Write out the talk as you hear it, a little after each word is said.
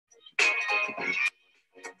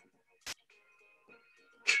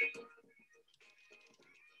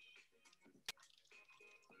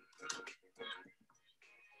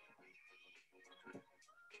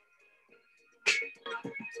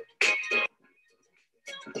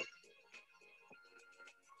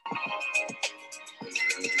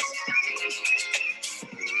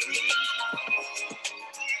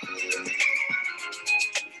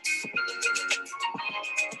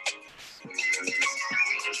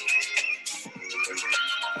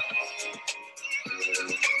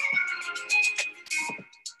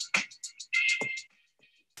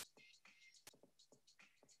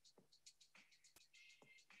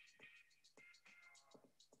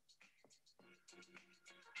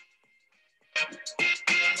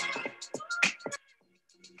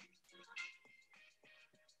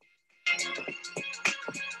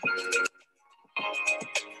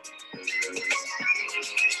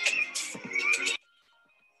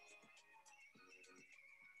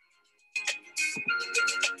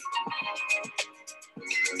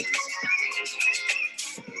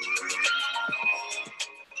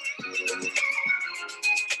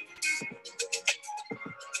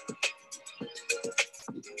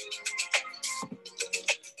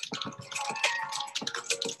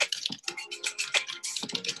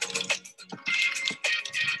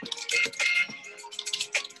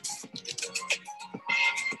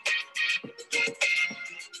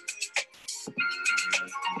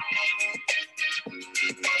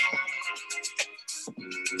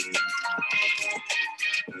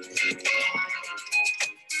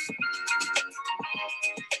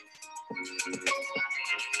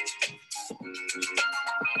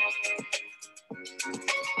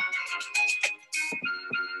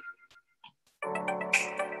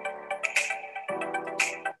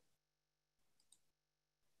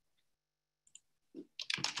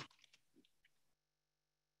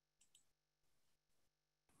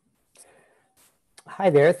Hi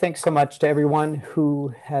there. Thanks so much to everyone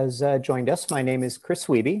who has joined us. My name is Chris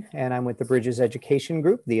Wiebe, and I'm with the Bridges Education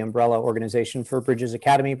Group, the umbrella organization for Bridges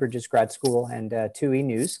Academy, Bridges Grad School, and 2E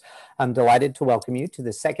News. I'm delighted to welcome you to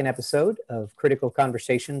the second episode of Critical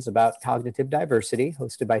Conversations about Cognitive Diversity,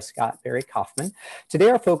 hosted by Scott Barry Kaufman. Today,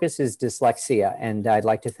 our focus is dyslexia, and I'd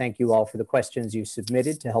like to thank you all for the questions you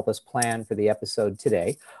submitted to help us plan for the episode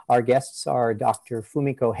today. Our guests are Dr.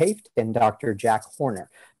 Fumiko Hoeft and Dr. Jack Horner.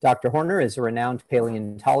 Dr. Horner is a renowned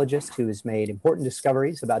paleontologist who has made important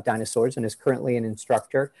discoveries about dinosaurs and is currently an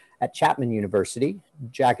instructor at Chapman University.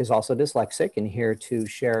 Jack is also dyslexic and here to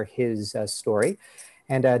share his story.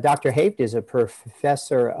 And Dr. Hoeft is a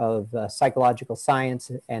professor of psychological science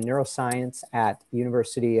and neuroscience at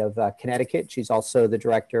University of Connecticut. She's also the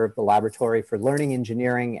director of the Laboratory for Learning,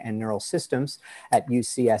 Engineering, and Neural Systems at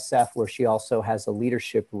UCSF, where she also has a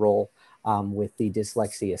leadership role with the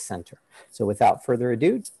Dyslexia Center. So without further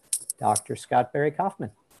ado, Dr. Scott Barry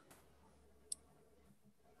Kaufman.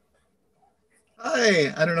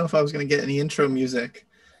 Hi, I don't know if I was going to get any intro music.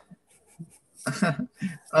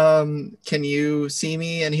 Can you see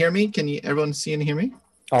me and hear me? Can everyone see and hear me?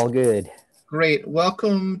 All good. Great.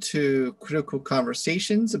 Welcome to Critical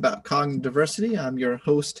Conversations about Cognitive Diversity. I'm your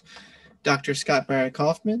host, Dr. Scott Barry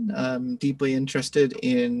Kaufman. I'm deeply interested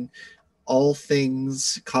in all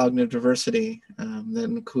things cognitive diversity. That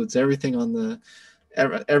includes everything on the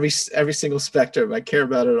every single spectrum. I care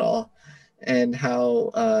about it all, and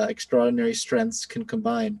how extraordinary strengths can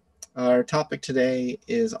combine. Our topic today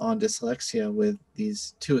is on dyslexia with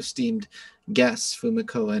these two esteemed guests,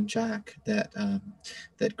 Fumiko and Jack,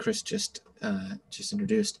 that Chris just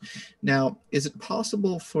introduced. Now, is it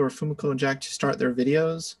possible for Fumiko and Jack to start their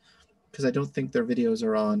videos? Because I don't think their videos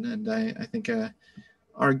are on, and I think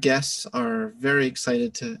our guests are very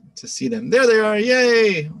excited to see them. There they are!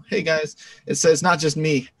 Yay! Hey guys, it says not just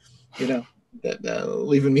me, you know, that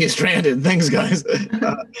leaving me stranded. Thanks, guys.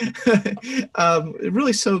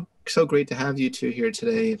 Really so great to have you two here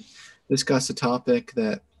today. Discuss a topic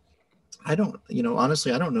that I don't,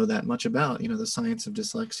 honestly, I don't know that much about. The science of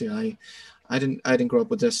dyslexia. I didn't grow up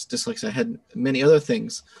with dyslexia. I had many other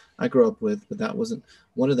things I grew up with, but that wasn't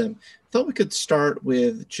one of them. I thought we could start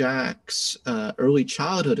with Jack's early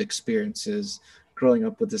childhood experiences growing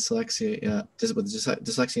up with dyslexia,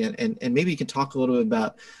 and maybe you can talk a little bit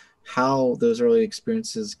about how those early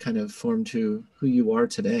experiences kind of formed to who you are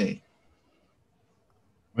today.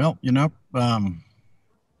 Well,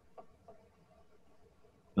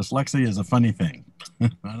 dyslexia is a funny thing,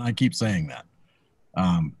 and I keep saying that.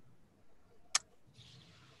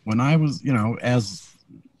 When I was,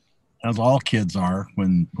 as all kids are,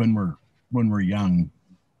 when we're young,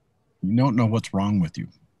 you don't know what's wrong with you,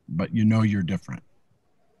 but you're different.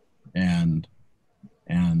 And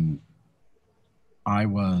I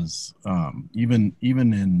was even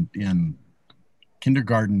in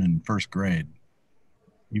kindergarten and first grade,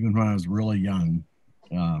 even when I was really young,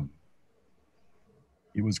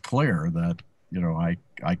 it was clear that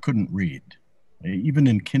I couldn't read. Even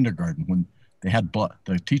in kindergarten, when they had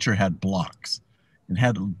the teacher had blocks, it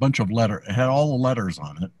had a bunch of it had all the letters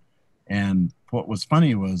on it, and what was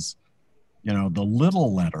funny was, the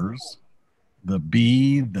little letters, the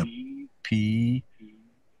B, the P,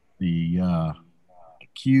 the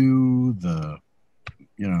Q,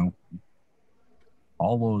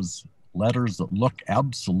 all those letters that look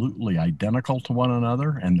absolutely identical to one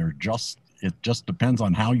another, and it just depends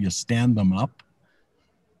on how you stand them up.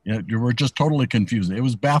 You were just totally confused. It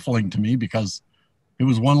was baffling to me because it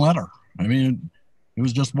was one letter. I mean, it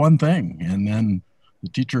was just one thing. And then the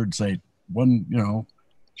teacher would say,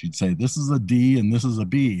 she'd say, this is a D and this is a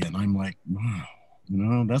B. And I'm like,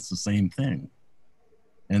 that's the same thing.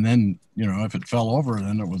 And then, if it fell over,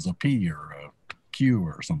 then it was a P or a pew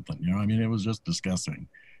or something, you know. I mean, it was just disgusting.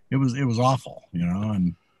 It was awful, you know.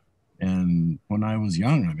 And when I was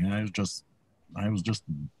young, I mean, I was just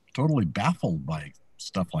totally baffled by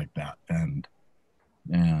stuff like that, and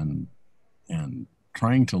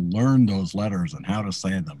trying to learn those letters and how to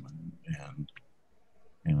say them,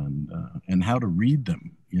 and how to read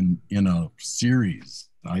them in a series.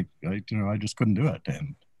 I just couldn't do it,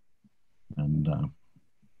 and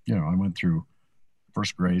you know, I went through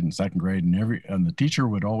first grade and second grade, and the teacher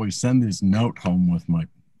would always send this note home with my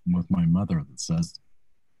mother that says,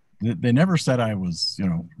 they never said I was, you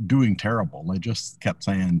know, doing terrible. They just kept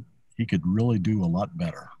saying he could really do a lot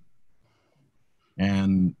better.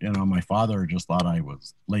 And, you know, my father just thought I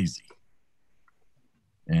was lazy.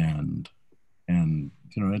 And you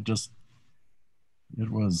know, it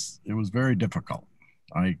was very difficult.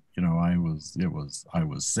 I was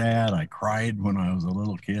sad. I cried when I was a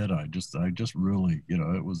little kid. I just really, you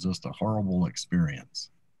know, it was just a horrible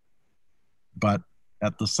experience. But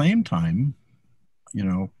at the same time, you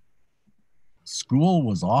know, school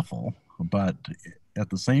was awful, but at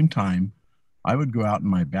the same time, I would go out in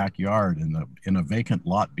my backyard in a vacant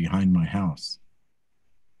lot behind my house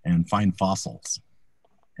and find fossils.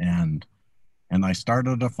 And I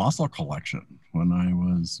started a fossil collection when I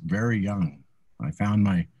was very young. I found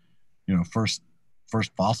my, you know, first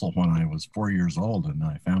fossil when I was 4 years old, and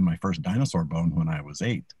I found my first dinosaur bone when I was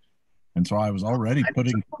 8. And so I was already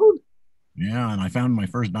and I found my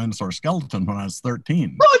first dinosaur skeleton when I was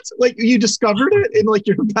 13. What? Like, you discovered it in like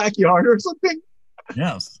your backyard or something?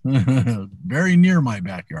 Yes. Very near my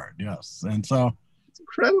backyard. Yes. And so it's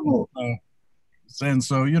incredible. And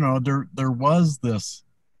so, you know, there was this,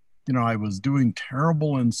 you know, I was doing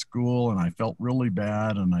terrible in school and I felt really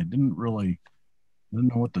bad and I didn't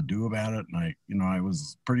know what to do about it. And I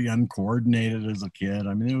was pretty uncoordinated as a kid.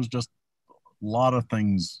 I mean, it was just a lot of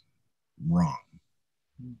things wrong.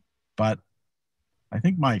 But I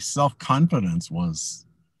think my self-confidence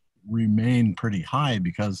remained pretty high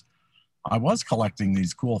because I was collecting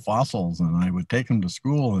these cool fossils and I would take them to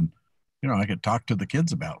school and, you know, I could talk to the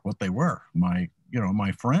kids about what they were, my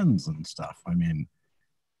friends and stuff. I mean,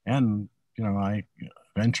 and, you know, I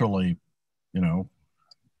eventually, you know,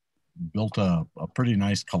 built a pretty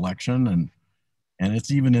nice collection and it's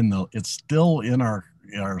still in our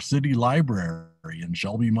city library in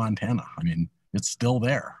Shelby, Montana. I mean, it's still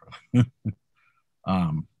there.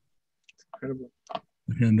 Incredible.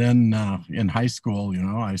 And then in high school, you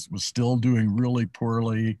know, I was still doing really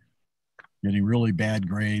poorly, getting really bad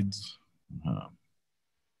grades.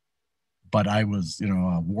 But I was, you know,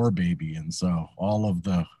 a war baby. And so all of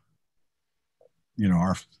the, you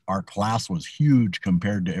know, our class was huge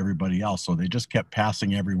compared to everybody else. So they just kept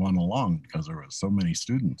passing everyone along because there was so many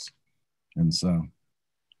students. And so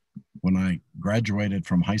when I graduated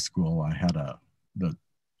from high school, I had the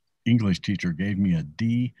English teacher gave me a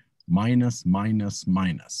D minus. And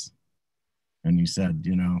he said,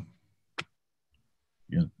 you know,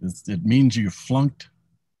 it means you flunked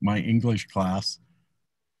my English class,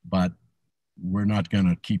 but we're not going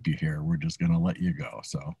to keep you here. We're just going to let you go.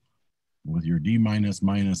 So with your D minus,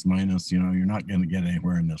 you know, you're not going to get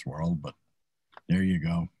anywhere in this world, but there you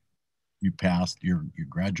go. You passed, you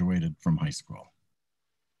graduated from high school.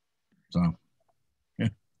 So, yeah.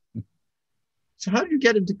 So how did you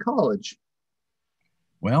get into college?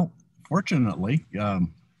 Well, fortunately,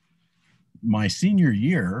 my senior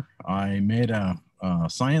year, I made a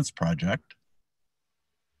science project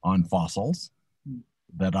on fossils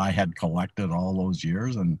that I had collected all those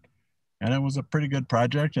years, and it was a pretty good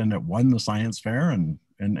project, and it won the science fair, and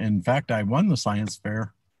in fact, I won the science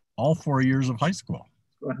fair all 4 years of high school.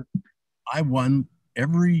 I won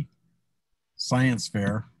every science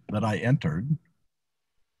fair that I entered,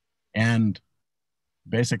 and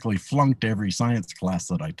basically flunked every science class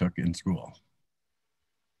that I took in school.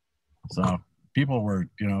 So people were,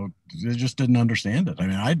 you know, they just didn't understand it. I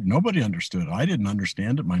mean, nobody understood it. I didn't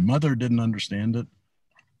understand it. My mother didn't understand it.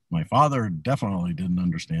 My father definitely didn't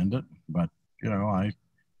understand it. But, you know,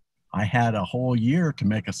 I had a whole year to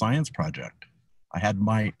make a science project. I had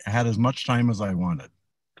as much time as I wanted.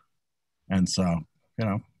 And so, you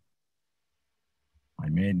know, I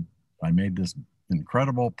made this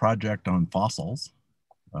incredible project on fossils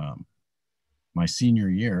my senior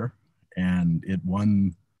year, and it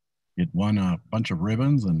won a bunch of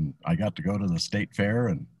ribbons, and I got to go to the state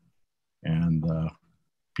fair, and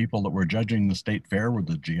people that were judging the state fair were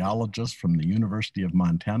the geologists from the University of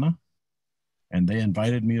Montana, and they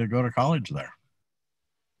invited me to go to college there,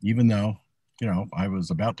 even though, you know, I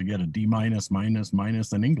was about to get a D minus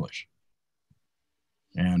in English.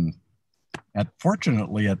 And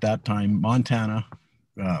fortunately at that time, Montana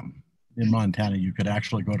in Montana, you could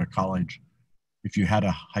actually go to college if you had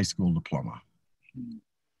a high school diploma.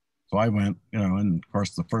 So I went, and of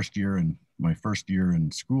course my first year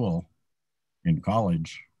in school, in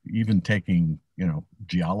college, even taking,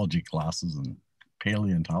 geology classes and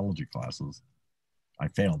paleontology classes, I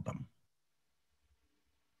failed them.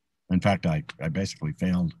 In fact, I basically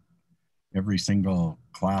failed every single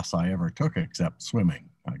class I ever took except swimming.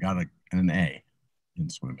 I got an A in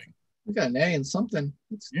swimming. You got an A in something.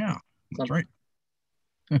 Yeah, that's right.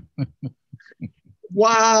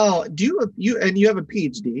 Wow. You have a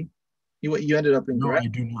PhD? You ended up in No, I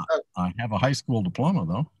do not. I have a high school diploma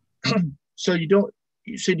though. So you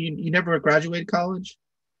said you never graduated college?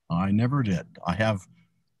 I never did. I have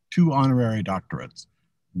 2 honorary doctorates.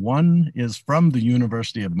 One is from the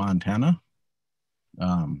University of Montana,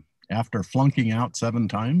 after flunking out 7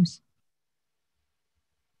 times,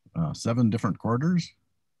 7 different quarters,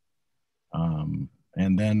 and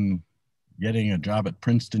then getting a job at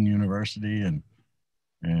Princeton University and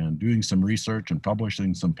doing some research and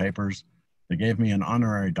publishing some papers. They gave me an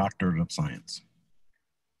honorary doctorate of science.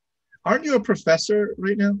 Aren't you a professor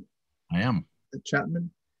right now? I am. At Chapman?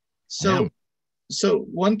 So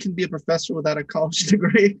one can be a professor without a college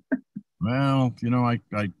degree? Well,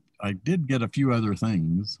 I did get a few other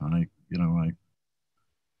things. I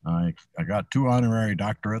got 2 honorary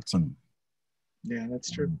doctorates, and yeah,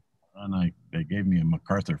 that's true. And they gave me a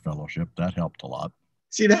MacArthur Fellowship. That helped a lot.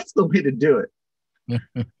 See, that's the way to do it.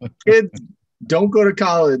 Kids, don't go to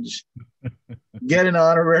college. Get an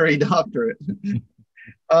honorary doctorate.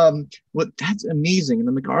 That's amazing. And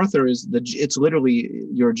the MacArthur it's literally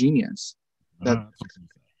your genius.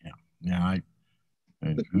 Yeah.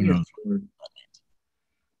 Who knows?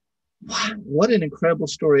 Wow, what an incredible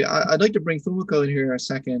story. I'd like to bring Fumiko in here in a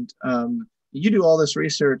second. You do all this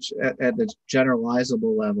research at the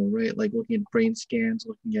generalizable level, right? Like looking at brain scans,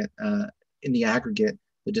 looking at, in the aggregate,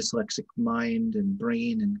 the dyslexic mind and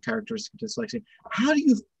brain and characteristic dyslexia. How do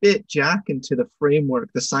you fit Jack into the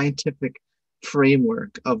framework, the scientific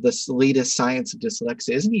framework of this latest science of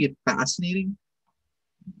dyslexia? Isn't he fascinating?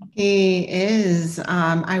 He is.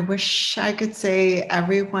 I wish I could say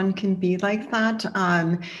everyone can be like that.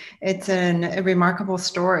 It's a remarkable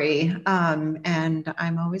story, and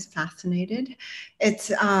I'm always fascinated.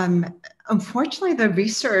 It's unfortunately, the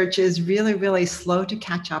research is really, really slow to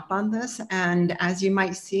catch up on this. And as you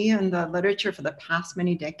might see in the literature for the past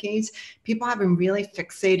many decades, people have been really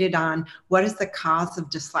fixated on what is the cause of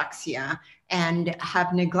dyslexia, and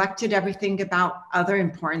have neglected everything about other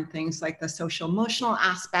important things like the social emotional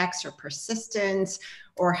aspects or persistence,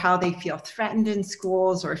 or how they feel threatened in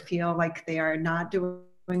schools or feel like they are not doing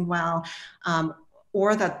well,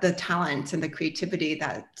 or that the talent and the creativity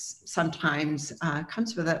that sometimes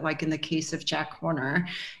comes with it, like in the case of Jack Horner.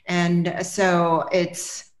 And so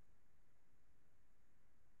it's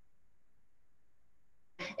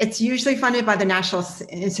usually funded by the National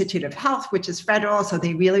Institute of Health, which is federal. So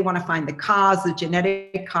they really want to find the cause, the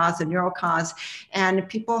genetic cause, the neural cause. And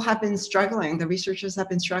people have been struggling. The researchers have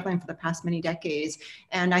been struggling for the past many decades.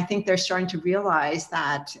 And I think they're starting to realize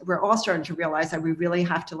that we're all starting to realize that we really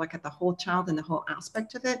have to look at the whole child and the whole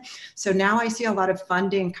aspect of it. So now I see a lot of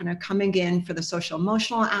funding kind of coming in for the social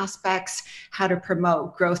emotional aspects, how to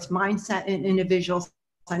promote growth mindset in individuals.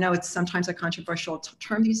 I know it's sometimes a controversial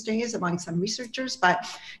term these days among some researchers, but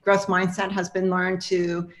growth mindset has been learned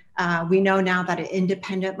to, we know now that it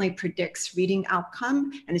independently predicts reading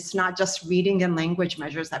outcome, and it's not just reading and language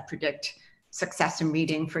measures that predict success in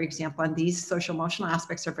reading, for example, and these social emotional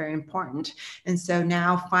aspects are very important. And so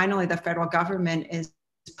now finally the federal government is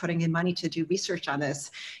putting in money to do research on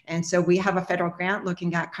this. And so we have a federal grant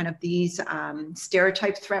looking at kind of these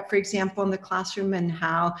stereotype threat, for example, in the classroom, and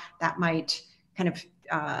how that might kind of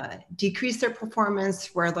decrease their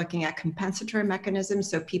performance. We're looking at compensatory mechanisms.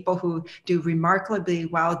 So people who do remarkably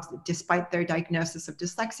well despite their diagnosis of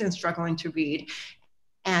dyslexia and struggling to read,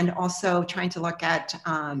 and also trying to look at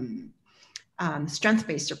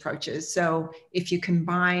strength-based approaches. So if you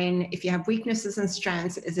have weaknesses and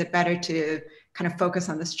strengths, is it better to kind of focus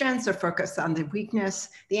on the strengths or focus on the weakness?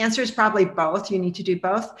 The answer is probably both. You need to do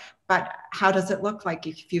both, but how does it look like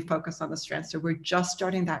if you focus on the strengths? So we're just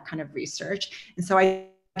starting that kind of research. And so I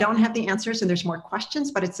don't have the answers and there's more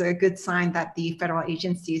questions, but it's a good sign that the federal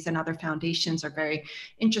agencies and other foundations are very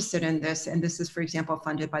interested in this. And this is, for example,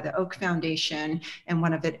 funded by the Oak Foundation, and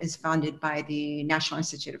one of it is funded by the National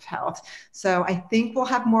Institute of Health. So I think we'll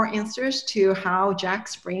have more answers to how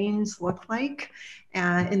Jack's brains look like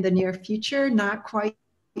in the near future. Not quite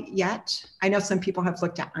yet. I know some people have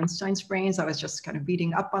looked at Einstein's brains. I was just kind of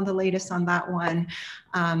reading up on the latest on that one.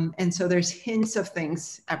 And so there's hints of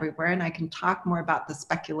things everywhere, and I can talk more about the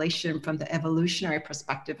speculation from the evolutionary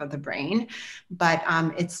perspective of the brain, but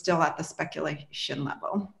it's still at the speculation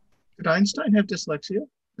level. Did Einstein have dyslexia?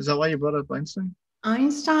 Is that why you brought up Einstein?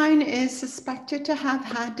 Einstein is suspected to have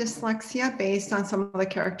had dyslexia based on some of the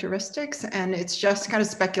characteristics, and it's just kind of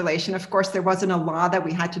speculation. Of course, there wasn't a law that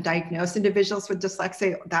we had to diagnose individuals with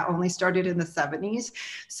dyslexia. That only started in the 70s.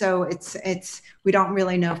 So we don't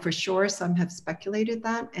really know for sure. Some have speculated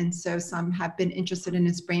that, and so some have been interested in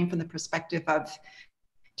his brain from the perspective of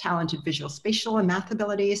talented visual, spatial, and math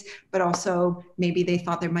abilities, but also maybe they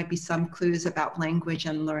thought there might be some clues about language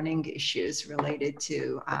and learning issues related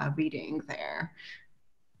to reading there.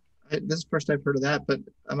 This is the first I've heard of that, but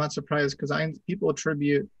I'm not surprised because people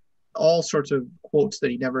attribute all sorts of quotes that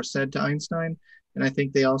he never said to Einstein. And I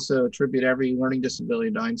think they also attribute every learning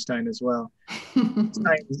disability to Einstein as well.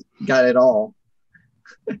 Einstein got it all.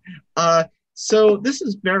 So this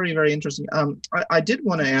is very, very interesting. I did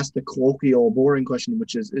want to ask the colloquial, boring question,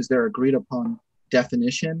 which is there agreed upon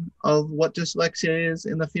definition of what dyslexia is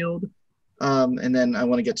in the field? And then I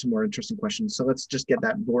want to get to more interesting questions. So let's just get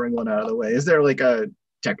that boring one out of the way. Is there like a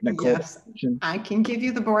technical definition? I can give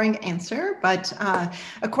you the boring answer, but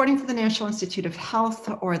according to the National Institute of Health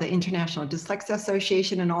or the International Dyslexia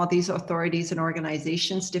Association, and all these authorities and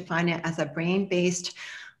organizations define it as a brain-based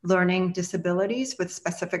learning disabilities with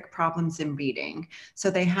specific problems in reading. So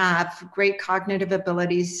they have great cognitive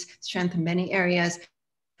abilities, strength in many areas,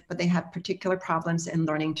 but they have particular problems in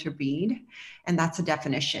learning to read. And that's a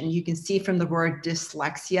definition. You can see from the word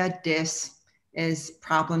dyslexia, dys is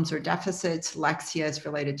problems or deficits, lexia is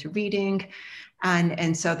related to reading.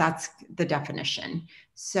 And so that's the definition.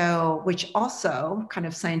 So, which also kind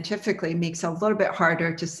of scientifically makes it a little bit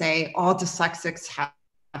harder to say all dyslexics have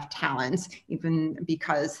talents, even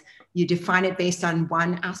because you define it based on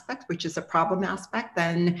one aspect, which is a problem aspect,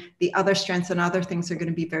 then the other strengths and other things are going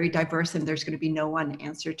to be very diverse, and there's going to be no one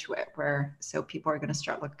answer to it, so people are going to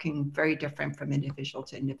start looking very different from individual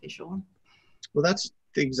to individual. Well, that's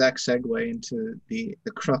the exact segue into the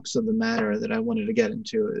crux of the matter that I wanted to get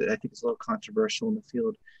into. I think it's a little controversial in the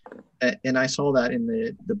field. And I saw that in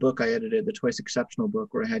the book I edited, the Twice Exceptional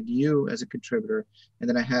book, where I had you as a contributor, and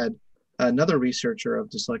then I had another researcher of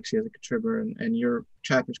dyslexia as a contributor, and your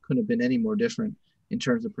chapters couldn't have been any more different in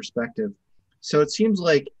terms of perspective. So it seems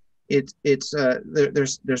like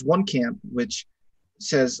there's one camp which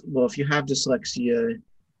says, well, if you have dyslexia,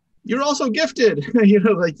 you're also gifted,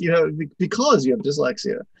 because you have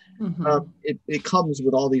dyslexia. Mm-hmm. It comes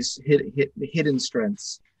with all these hidden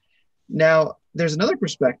strengths. Now, there's another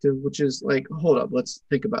perspective, which is like, hold up, let's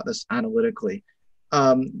think about this analytically.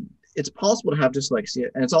 It's possible to have dyslexia,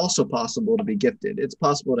 and it's also possible to be gifted. It's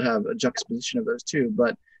possible to have a juxtaposition of those two,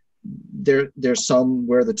 but there's some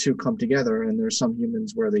where the two come together, and there's some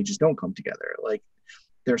humans where they just don't come together. Like,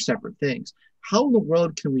 they're separate things. How in the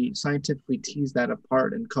world can we scientifically tease that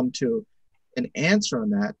apart and come to an answer on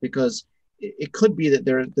that? Because it could be that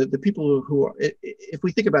the people who are, if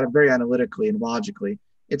we think about it very analytically and logically,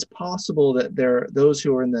 it's possible that there are those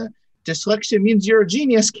who are in the dyslexia means you're a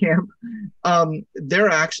genius camp. They're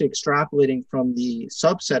actually extrapolating from the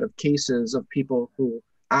subset of cases of people who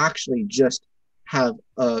actually just have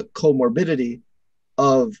a comorbidity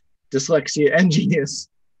of dyslexia and genius.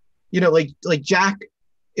 Like Jack,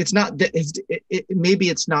 it's not that maybe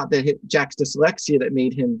it's not that Jack's dyslexia that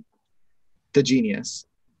made him the genius.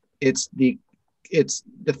 It's the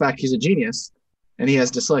fact he's a genius and he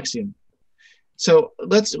has dyslexia. So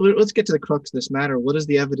let's get to the crux of this matter. What does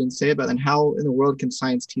the evidence say about it, and how in the world can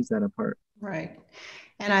science tease that apart? Right.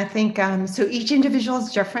 And I think, so each individual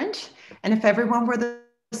is different. And if everyone were the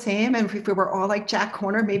same, and if we were all like Jack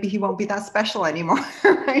Horner, maybe he won't be that special anymore,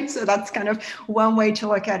 right? So that's kind of one way to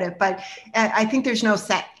look at it. But I think there's no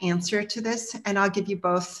set answer to this, and I'll give you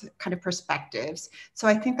both kind of perspectives. So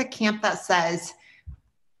I think the camp that says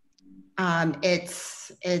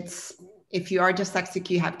it's if you are dyslexic,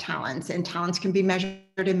 you have talents, and talents can be measured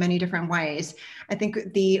in many different ways. I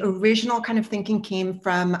think the original kind of thinking came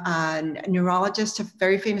from a neurologist, a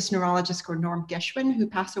very famous neurologist called Norm Geschwin, who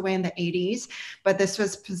passed away in the 80s. But this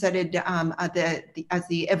was presented as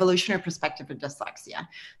the evolutionary perspective of dyslexia.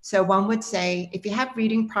 So one would say, if you have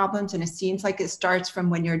reading problems, and it seems like it starts from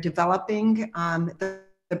when you're developing the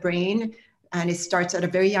brain, and it starts at a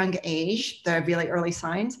very young age, the really early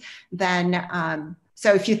signs, then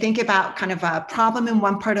so if you think about kind of a problem in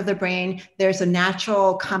one part of the brain, there's a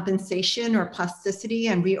natural compensation or plasticity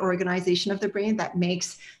and reorganization of the brain that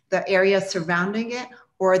makes the area surrounding it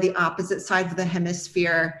or the opposite side of the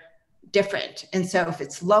hemisphere different. And so if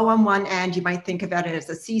it's low on one end, you might think about it as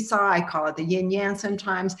a seesaw. I call it the yin yang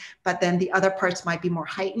sometimes, but then the other parts might be more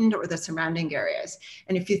heightened, or the surrounding areas.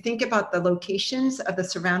 And if you think about the locations of the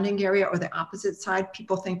surrounding area or the opposite side,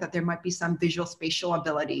 people think that there might be some visual spatial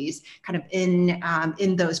abilities kind of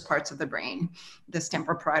in those parts of the brain, this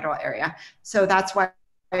temporal area. So that's why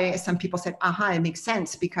some people said, aha, it makes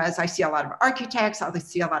sense, because I see a lot of architects, I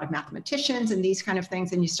see a lot of mathematicians and these kind of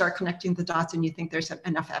things, and you start connecting the dots and you think there's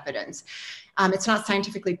enough evidence. It's not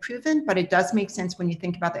scientifically proven, but it does make sense when you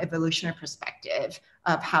think about the evolutionary perspective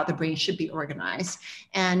of how the brain should be organized.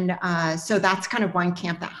 And so that's kind of one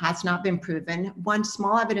camp that has not been proven. One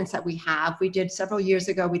small evidence that we have, we did several years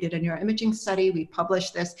ago, we did a neuroimaging study, we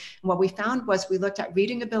published this, and what we found was we looked at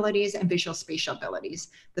reading abilities and visual spatial abilities.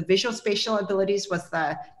 The visual spatial abilities was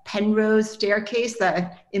the Penrose staircase,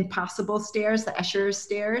 the impossible stairs, the Escher's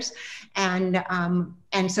stairs. And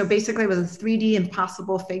so basically it was a 3D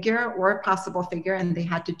impossible figure or a possible figure, and they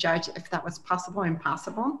had to judge if that was possible or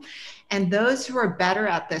impossible. And those who were better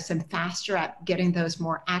at this and faster at getting those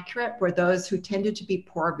more accurate were those who tended to be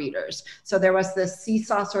poor readers. So there was this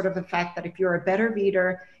seesaw sort of effect that if you're a better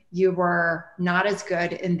reader, you were not as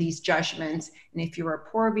good in these judgments. And if you were a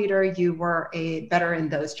poor reader, you were better in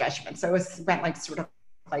those judgments. So it went like sort of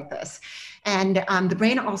like this. And the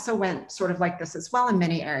brain also went sort of like this as well in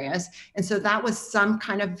many areas. And so that was some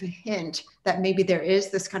kind of hint that maybe there is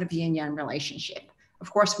this kind of yin-yang relationship. Of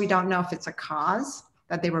course, we don't know if it's a cause,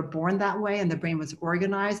 that they were born that way and the brain was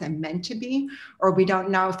organized and meant to be, or we don't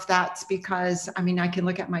know if that's because, I mean, I can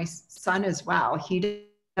look at my son as well. He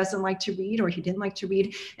doesn't like to read, or he didn't like to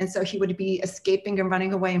read. And so he would be escaping and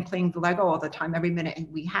running away and playing Lego all the time, every minute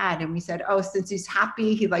we had. And we said, oh, since he's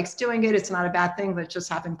happy, he likes doing it, it's not a bad thing, let's just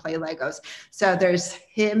have him play Legos. So there's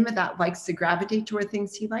him that likes to gravitate toward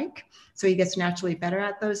things he likes. So he gets naturally better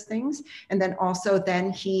at those things. And then also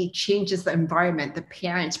then he changes the environment, the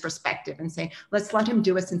parent's perspective, and say, let's let him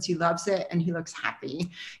do it since he loves it and he looks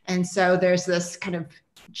happy. And so there's this kind of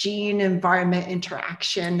gene environment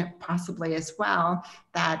interaction possibly as well,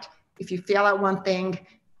 that if you fail at one thing,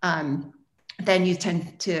 then you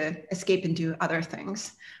tend to escape and do other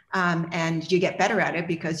things. And you get better at it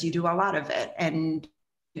because you do a lot of it. And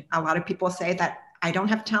a lot of people say that I don't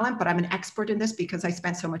have talent, but I'm an expert in this because I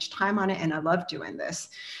spent so much time on it and I love doing this.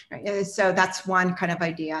 Right? So that's one kind of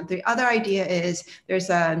idea. The other idea is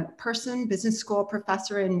there's a business school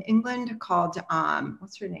professor in England called,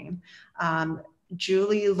 what's her name?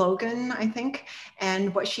 Julie Logan, I think.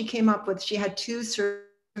 And what she came up with, she had 2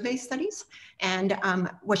 survey studies. And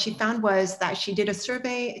what she found was that she did a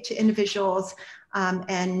survey to individuals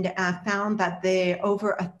and found that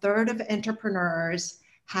over a third of entrepreneurs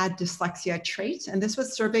had dyslexia traits. And this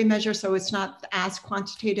was survey measure, so it's not as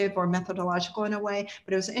quantitative or methodological in a way,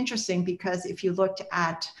 but it was interesting because if you looked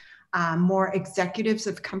at more executives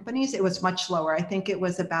of companies, it was much lower. I think it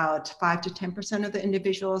was about 5 to 10% of the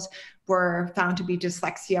individuals were found to be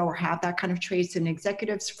dyslexia or have that kind of traits in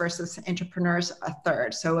executives versus entrepreneurs, a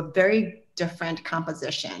third. So a very different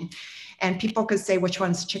composition. And people could say which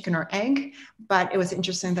one's chicken or egg, but it was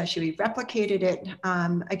interesting that she replicated it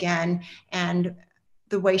again. And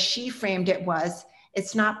the way she framed it was,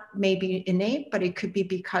 it's not maybe innate, but it could be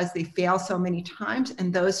because they fail so many times,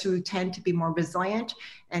 and those who tend to be more resilient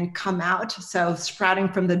and come out, so sprouting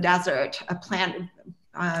from the desert, a plant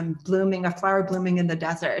blooming, a flower blooming in the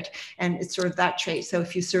desert, and it's sort of that trait. So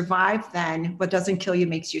if you survive, then what doesn't kill you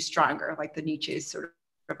makes you stronger, like the Nietzsche sort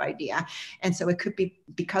of idea. And so it could be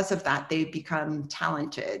because of that, they become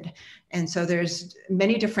talented. And so there's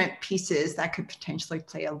many different pieces that could potentially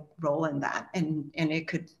play a role in that. And it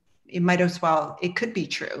could be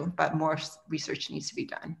true, but more research needs to be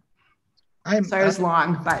done. Sorry it was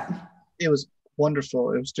long, but. It was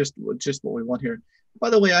wonderful. It was just what we want here. By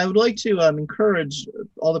the way, I would like to encourage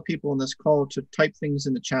all the people on this call to type things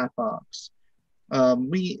in the chat box. I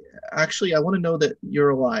want to know that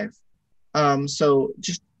you're alive. So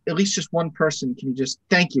just at least just one person, can you just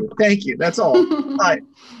thank you, that's all.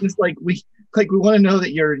 Just we want to know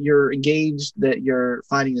that you're engaged, that you're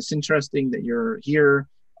finding this interesting, that you're here,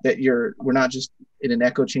 that we're not just in an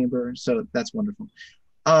echo chamber. So that's wonderful.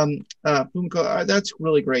 Fumiko, that's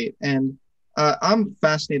really great. And I'm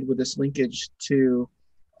fascinated with this linkage to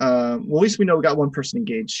well, at least we know we got one person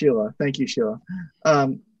engaged, Sheila. Thank you, Sheila.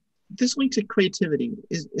 This link to creativity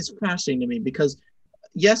is fascinating to me because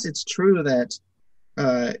yes, it's true that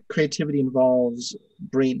creativity involves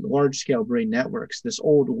large-scale brain networks. This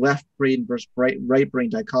old left brain versus right brain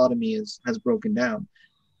dichotomy has broken down.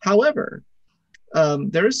 However,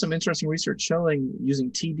 there is some interesting research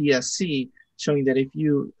using TDSC, showing that if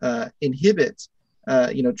you inhibit,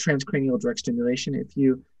 transcranial direct stimulation, if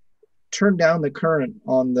you turn down the current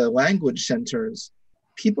on the language centers,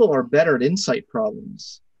 people are better at insight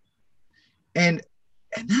problems. And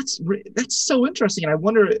that's so interesting. And I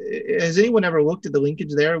wonder, has anyone ever looked at the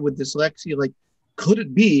linkage there with dyslexia? Like, could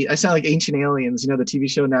it be, I sound like Ancient Aliens, the TV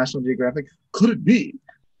show National Geographic, could it be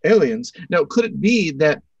aliens? No, could it be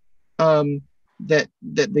that that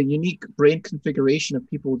the unique brain configuration of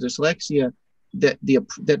people with dyslexia,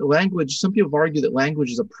 that language, some people have argued that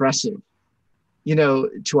language is oppressive,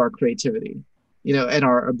 to our creativity, and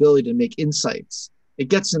our ability to make insights. It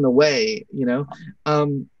gets in the way,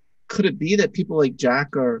 Could it be that people like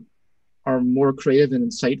Jack are more creative and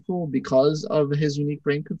insightful because of his unique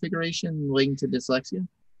brain configuration linked to dyslexia?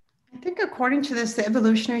 I think according to this, the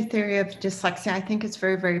evolutionary theory of dyslexia, I think it's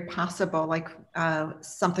very, very possible, like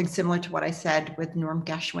something similar to what I said with Norm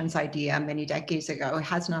Geschwin's idea many decades ago. It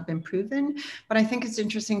has not been proven, but I think it's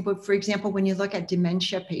interesting. But for example, when you look at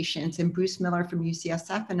dementia patients, and Bruce Miller from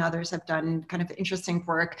UCSF and others have done kind of interesting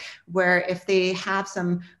work where if they have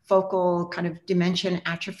some focal kind of dementia and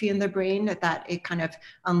atrophy in the brain, that it kind of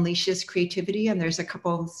unleashes creativity. And there's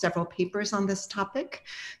several papers on this topic.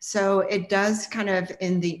 So it does kind of,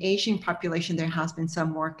 in the Asian population, there has been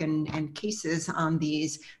some work and cases on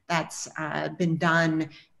these that's been done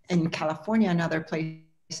in California and other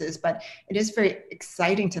places, but it is very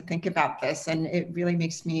exciting to think about this. And it really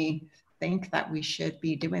makes me think that we should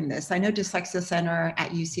be doing this. I know Dyslexia Center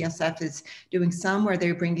at UCSF is doing some where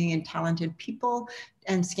they're bringing in talented people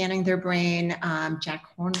and scanning their brain.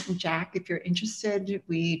 Jack, if you're interested,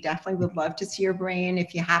 we definitely would love to see your brain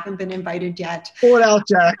if you haven't been invited yet. Pull it out,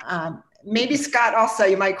 Jack. Maybe Scott also,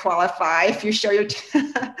 you might qualify if you show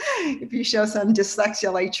if you show some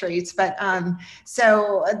dyslexia-like traits. But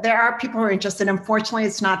so there are people who are interested. Unfortunately,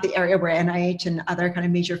 it's not the area where NIH and other kind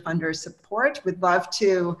of major funders support. We'd love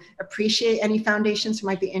to appreciate any foundations who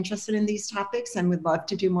might be interested in these topics, and we'd love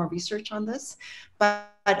to do more research on this. But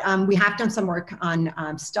we have done some work on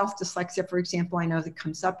stealth dyslexia, for example. I know that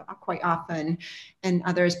comes up quite often, and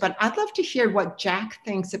others. But I'd love to hear what Jack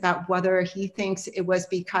thinks about whether he thinks it was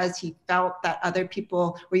because he felt that other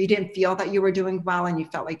people, or you didn't feel that you were doing well and you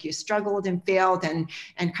felt like you struggled and failed, and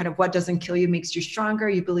kind of what doesn't kill you makes you stronger.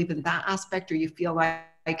 You believe in that aspect, or you feel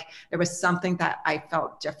like there was something that I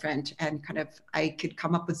felt different and kind of I could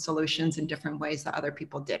come up with solutions in different ways that other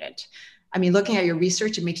people didn't. I mean, looking at your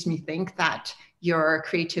research, it makes me think that your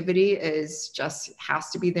creativity has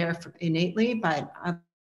to be there innately, but I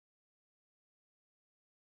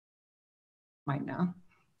might know.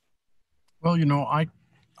 Well,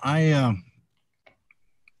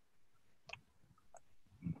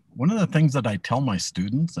 one of the things that I tell my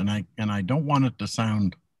students, and I don't want it to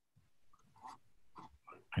sound,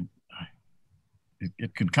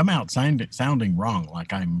 it could come out sounding wrong,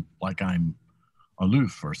 like I'm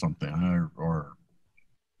aloof or something,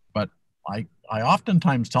 but I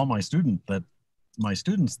oftentimes tell my students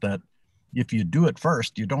that if you do it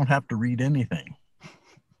first, you don't have to read anything,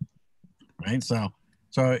 right? So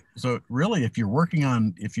really, if you're working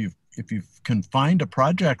on, if you can find a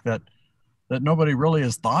project that nobody really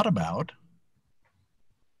has thought about,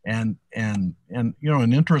 and an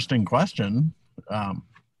interesting question,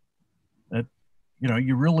 that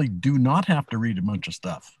you really do not have to read a bunch of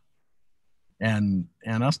stuff, and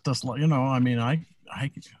us just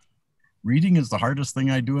reading is the hardest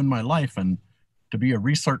thing I do in my life, and to be a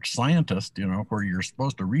research scientist, where you're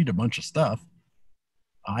supposed to read a bunch of stuff,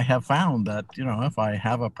 I have found that, if I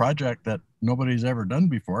have a project that nobody's ever done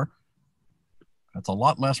before, that's a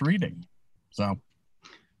lot less reading. So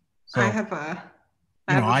I have a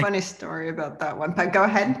funny story about that one, but go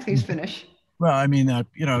ahead, please finish. Well, I mean,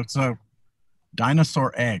 so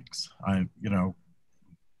dinosaur eggs,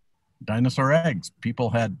 dinosaur eggs,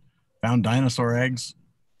 people had found dinosaur eggs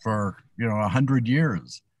for 100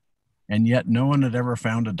 years, and yet no one had ever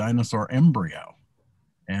found a dinosaur embryo,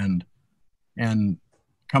 and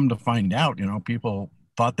come to find out, people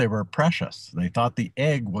thought they were precious. They thought the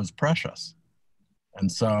egg was precious,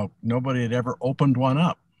 and so nobody had ever opened one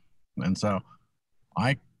up. And so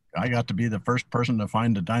I got to be the first person to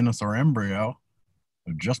find a dinosaur embryo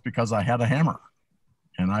just because I had a hammer,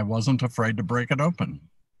 and I wasn't afraid to break it open,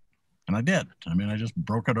 and I did. I mean, I just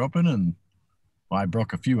broke it open, and I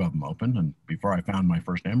broke a few of them open, and before I found my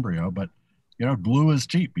first embryo. But glue is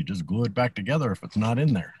cheap. You just glue it back together if it's not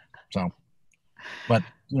in there. So, but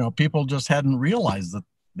people just hadn't realized that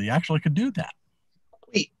they actually could do that.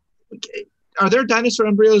 Wait, are there dinosaur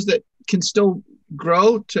embryos that can still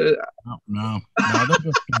grow to? No, they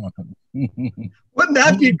just wouldn't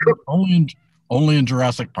that be only in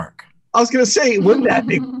Jurassic Park? I was going to say, wouldn't that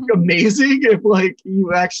be amazing if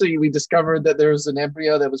we discovered that there was an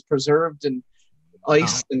embryo that was preserved and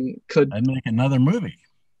ice and could. I'd make another movie.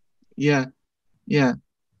 Yeah. Yeah.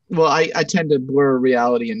 Well, I tend to blur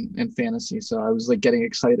reality and fantasy, so I was like getting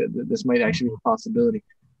excited that this might actually be a possibility.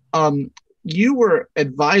 You were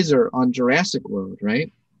advisor on Jurassic World,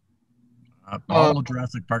 right? All the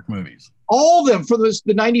Jurassic Park movies. All of them for the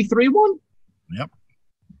 93 one? Yep.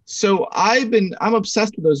 So I'm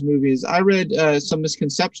obsessed with those movies. I read some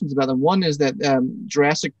misconceptions about them. One is that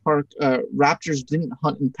Jurassic Park raptors didn't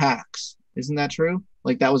hunt in packs. Isn't that true?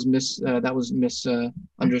 Like that was misunderstood.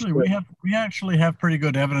 Actually, we actually have pretty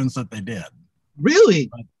good evidence that they did. Really?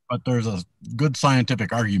 But there's a good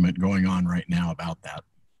scientific argument going on right now about that.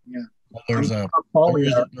 Yeah.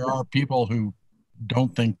 There are people who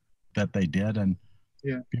don't think that they did, and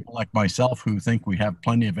people like myself who think we have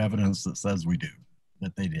plenty of evidence that says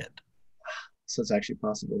that they did. So it's actually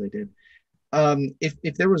possible they did.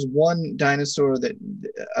 If there was one dinosaur that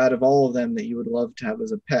out of all of them that you would love to have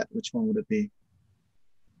as a pet, which one would it be?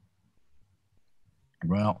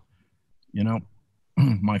 Well,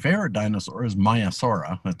 my favorite dinosaur is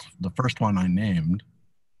Maiasaura. That's the first one I named.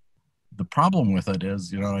 The problem with it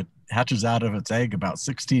is, it hatches out of its egg about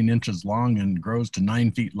 16 inches long and grows to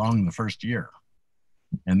 9 feet long the first year.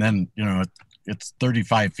 And then, it's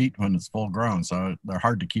 35 feet when it's full grown. So they're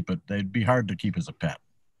hard to keep they'd be hard to keep as a pet.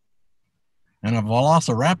 And a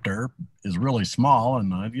velociraptor is really small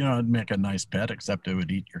and, it'd make a nice pet, except it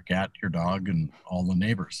would eat your cat, your dog, and all the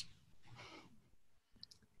neighbors.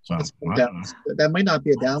 So that might not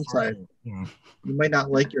be a downside. You might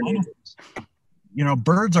not like your neighbors.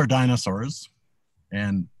 Birds are dinosaurs,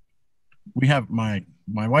 and we have my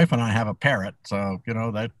wife and I have a parrot. So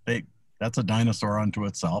that's a dinosaur unto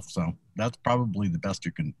itself. So that's probably the best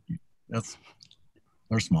you can.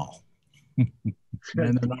 They're small,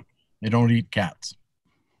 and they don't eat cats.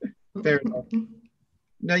 Fair enough.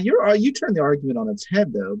 Now you turn the argument on its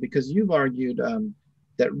head though, because you've argued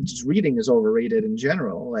that just reading is overrated in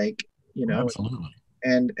general. Absolutely.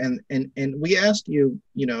 And we asked you,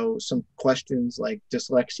 some questions like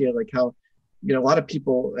dyslexia, like how, a lot of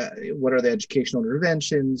people, what are the educational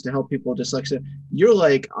interventions to help people with dyslexia? You're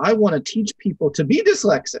like, I want to teach people to be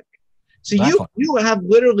dyslexic. So exactly.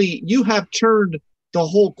 you have turned the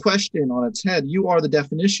whole question on its head. You are the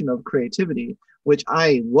definition of creativity, which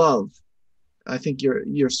I love. I think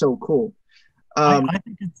you're so cool. I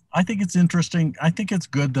think it's interesting. I think it's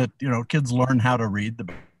good that kids learn how to read the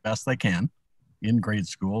best they can in grade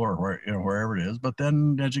school or wherever it is. But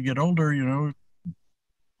then as you get older,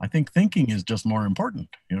 I think thinking is just more important.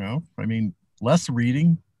 Less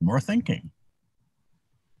reading, more thinking.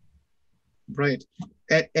 Right,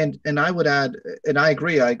 and I would add, and I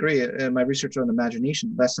agree. My research on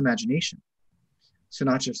imagination, less imagination. So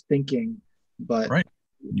not just thinking, but right.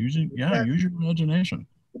 Use your imagination.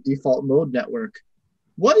 The default mode network.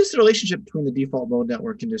 What is the relationship between the default mode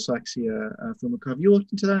network and dyslexia, Fumiko? Have you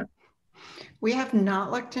looked into that? We have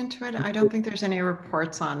not looked into it. I don't think there's any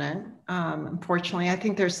reports on it. Unfortunately, I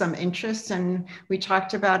think there's some interest, and we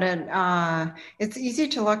talked about it. It's easy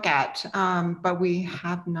to look at, but we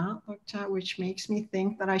have not looked at, which makes me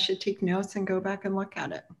think that I should take notes and go back and look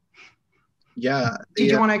at it. Yeah.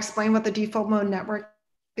 Did you want to explain what the default mode network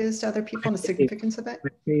is to other people and the significance of it?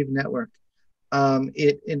 Reconceives network.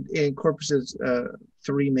 It incorporates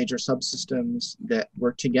 3 major subsystems that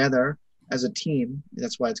work together as a team.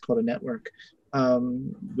 That's why it's called a network,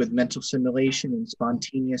 with mental simulation and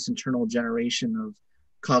spontaneous internal generation of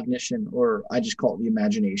cognition, or I just call it the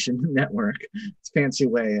imagination network. It's a fancy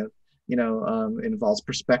way of, it involves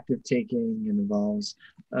perspective taking, it involves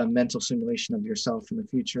mental simulation of yourself in the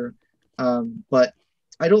future. But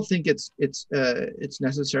I don't think it's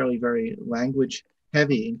necessarily very language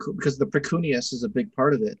heavy, because the precuneus is a big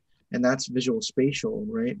part of it, and that's visual spatial,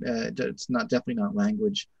 right? It's definitely not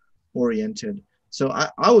language oriented. So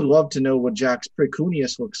I would love to know what Jack's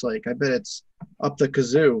precuneus looks like. I bet it's up the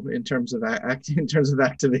kazoo in terms of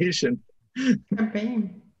activation.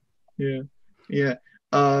 Yeah.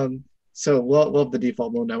 So love the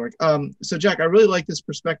default mode network. So Jack, I really like this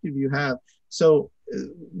perspective you have. So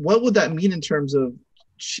what would that mean in terms of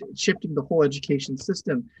shifting the whole education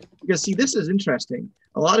system? Because see, this is interesting.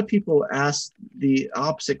 A lot of people ask the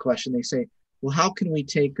opposite question. They say, well, how can we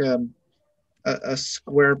take a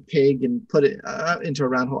square peg and put it into a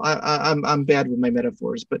round hole? I'm bad with my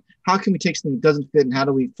metaphors, but how can we take something that doesn't fit and how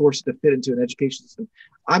do we force it to fit into an education system?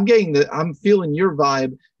 I'm feeling your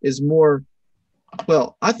vibe is more,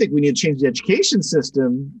 well, I think we need to change the education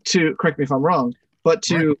system to, correct me if I'm wrong, but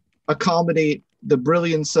to accommodate the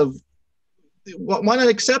brilliance of, why not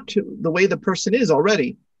accept the way the person is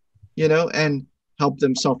already, and help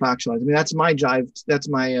them self-actualize. I mean, that's my jive. That's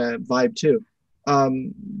my vibe too.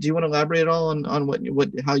 Do you want to elaborate at all on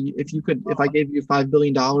how you, if I gave you $5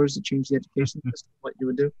 billion to change the education system, what you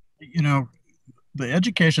would do? You know, the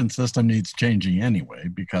education system needs changing anyway,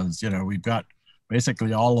 because, you know, we've got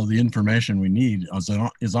basically all of the information we need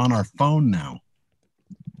is on our phone now.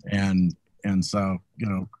 And so, you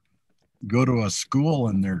know, go to a school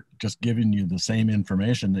and they're just giving you the same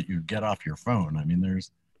information that you get off your phone. I mean,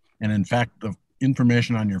 and in fact, the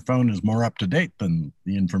information on your phone is more up to date than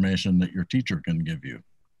the information that your teacher can give you.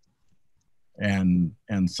 And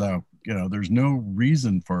so, you know, there's no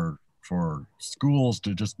reason for schools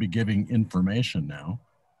to just be giving information now.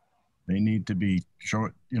 They need to be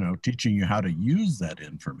teaching you how to use that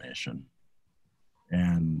information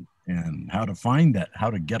and how to find that, how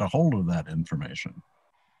to get a hold of that information.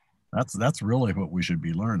 That's really what we should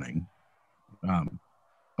be learning.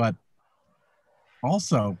 But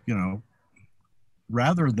also, you know,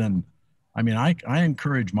 rather than, I mean, I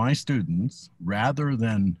encourage my students, rather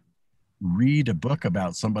than read a book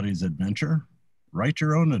about somebody's adventure, write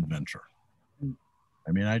your own adventure.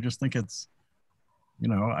 I mean, I just think it's, you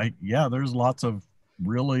know, there's lots of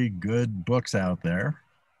really good books out there.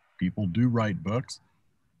 People do write books.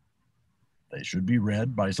 They should be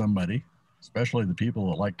read by somebody, especially the people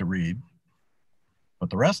that like to read. But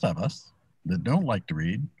the rest of us that don't like to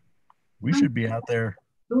read, we should be out there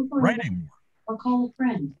writing more. Or call a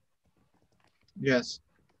friend. Yes,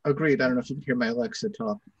 agreed. I don't know if you can hear my Alexa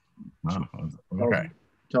talk. Oh, okay.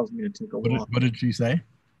 Tells me to take a walk. What did she say?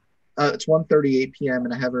 It's 1:38 p.m.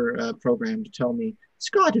 and I have her programmed to tell me,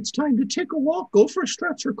 Scott, it's time to take a walk, go for a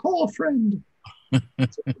stretch, or call a friend.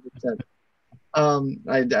 That's what it said.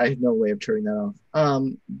 I had no way of turning that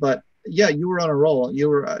off. But yeah, you were on a roll.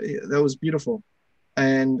 That was beautiful.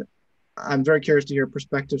 And I'm very curious to hear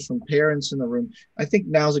perspectives from parents in the room. I think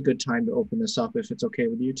now's a good time to open this up, if it's okay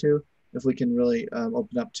with you two, if we can really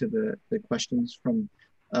open up to the questions from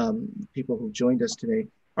people who joined us today.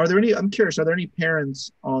 I'm curious, are there any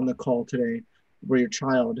parents on the call today where your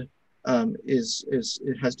child has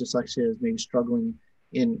dyslexia, is maybe struggling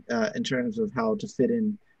in terms of how to fit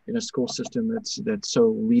in a school system that's so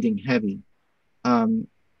reading heavy?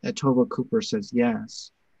 Tova Cooper says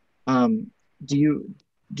yes. Do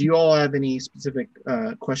you all have any specific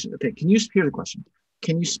questions? Okay, here's the question.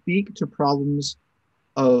 Can you speak to problems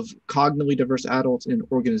of cognitively diverse adults in an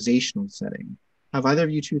organizational setting? Have either of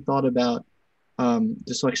you two thought about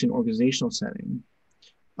dyslexia in organizational setting,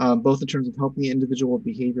 both in terms of helping the individual with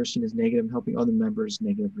behavior seen as negative and helping other members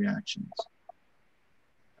negative reactions?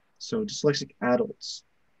 So dyslexic adults.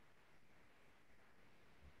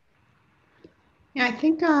 Yeah, I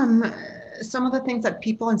think some of the things that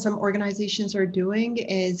people in some organizations are doing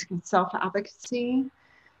is self-advocacy,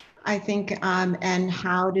 I think, and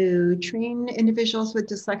how to train individuals with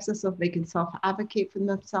dyslexia so they can self-advocate for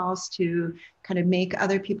themselves to kind of make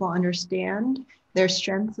other people understand their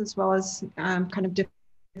strengths as well as kind of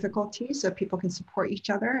difficulties, so people can support each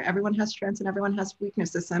other. Everyone has strengths and everyone has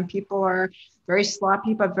weaknesses. Some people are very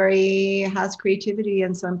sloppy but has creativity,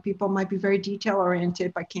 and some people might be very detail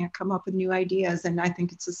oriented but can't come up with new ideas. And I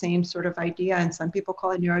think it's the same sort of idea, and some people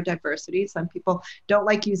call it neurodiversity. Some people don't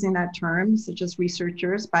like using that term, such as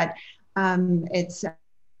researchers, but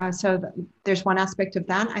so there's one aspect of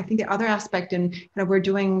that. I think the other aspect, and we're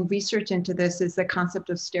doing research into this, is the concept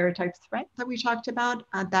of stereotype threat that we talked about,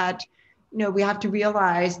 that we have to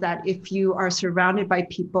realize that if you are surrounded by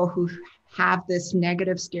people who have this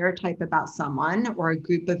negative stereotype about someone or a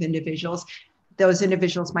group of individuals, those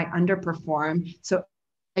individuals might underperform. So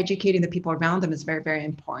educating the people around them is very, very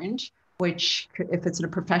important, which if it's in a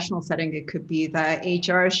professional setting, it could be the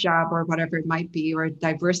HR's job or whatever it might be, or a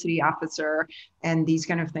diversity officer and these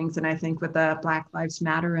kind of things. And I think with the Black Lives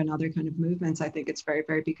Matter and other kind of movements, I think it's very,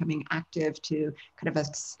 very becoming active to kind of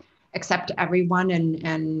accept everyone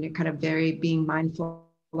and kind of very being mindful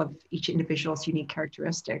of each individual's unique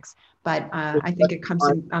characteristics. But I think it comes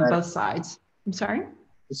in on both sides. I'm sorry?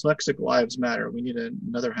 Dyslexic lives matter. We need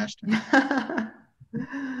another hashtag.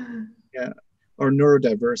 Yeah, or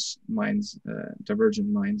neurodiverse minds, divergent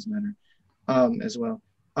minds matter as well.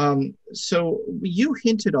 So you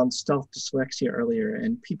hinted on self-dyslexia earlier,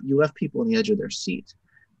 and you left people on the edge of their seat.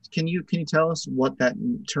 Can you tell us what that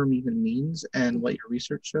term even means and what your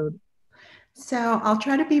research showed? So I'll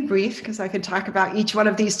try to be brief because I could talk about each one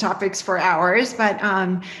of these topics for hours, but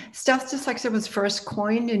self-dyslexia was first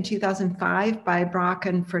coined in 2005 by Brock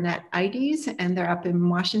and Fernette Eides, and they're up in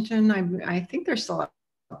Washington. I think they're still up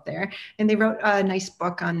there. And they wrote a nice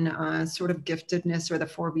book on sort of giftedness, or the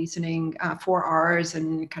four R's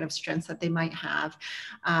and kind of strengths that they might have.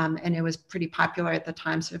 And it was pretty popular at the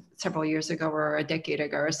time, so several years ago or a decade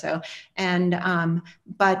ago or so. And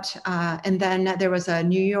then there was a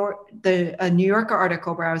New Yorker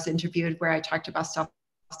article where I was interviewed where I talked about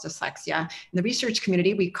self-dyslexia. In the research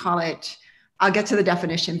community, we call it, I'll get to the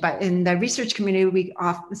definition, but in the research community, we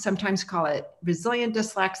sometimes call it resilient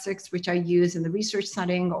dyslexics, which I use in the research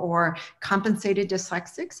setting, or compensated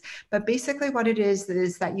dyslexics. But basically what it is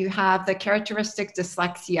that you have the characteristic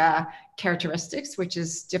dyslexia characteristics, which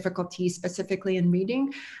is difficulty specifically in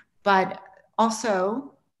reading, but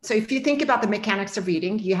also, so if you think about the mechanics of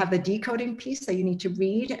reading, you have the decoding piece that you need to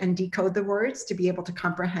read and decode the words to be able to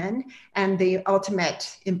comprehend. And the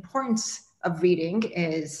ultimate importance of reading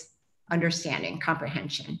is understanding,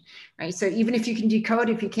 comprehension, right? So even if you can decode,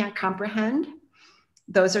 if you can't comprehend,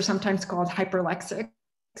 those are sometimes called hyperlexics.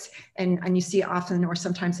 And you see often, or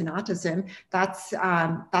sometimes in autism, that's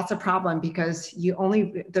a problem, because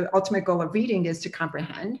the ultimate goal of reading is to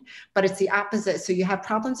comprehend, but it's the opposite. So you have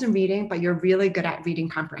problems in reading, but you're really good at reading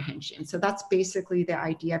comprehension. So that's basically the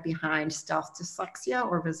idea behind stealth dyslexia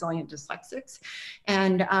or resilient dyslexics.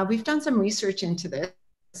 And we've done some research into this.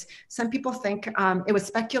 Some people think it was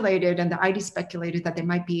speculated, and the ID speculated, that they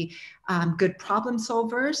might be good problem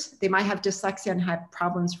solvers. They might have dyslexia and have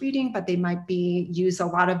problems reading, but they might use a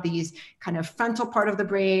lot of these kind of frontal part of the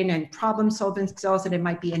brain and problem solving skills, and it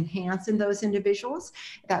might be enhanced in those individuals.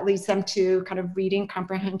 That leads them to kind of reading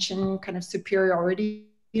comprehension, kind of superiority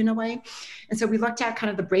in a way. And so we looked at kind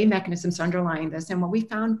of the brain mechanisms underlying this. And what we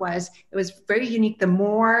found was it was very unique. The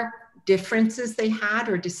more differences they had,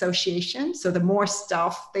 or dissociation, so the more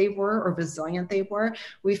stealth they were or resilient they were,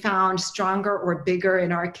 we found stronger or bigger,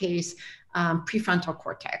 in our case, prefrontal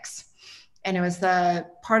cortex. And it was the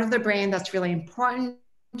part of the brain that's really important.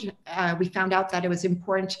 We found out that it was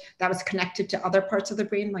important, that was connected to other parts of the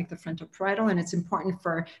brain, like the frontal parietal, and it's important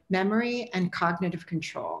for memory and cognitive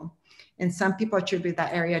control. And some people attribute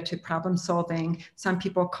that area to problem solving. Some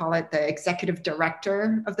people call it the executive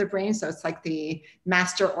director of the brain. So it's like the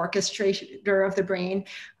master orchestrator of the brain,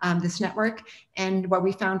 this network. And what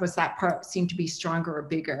we found was that part seemed to be stronger or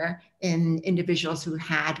bigger in individuals who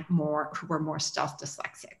were more stealth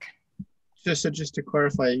dyslexic. Just to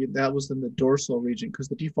clarify, that was in the dorsal region, because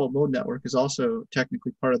the default mode network is also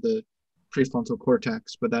technically part of the prefrontal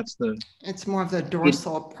cortex, but it's more of the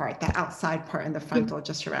dorsal part, the outside part, and the frontal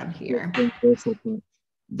just around here. The dorsal part.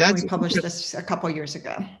 We published this a couple of years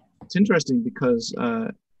ago. It's interesting because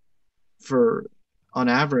on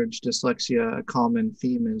average, dyslexia, a common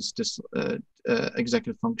theme is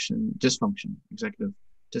executive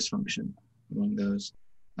dysfunction among those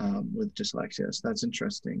with dyslexia. So that's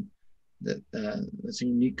interesting. That's a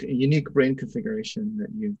unique brain configuration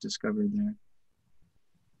that you've discovered there.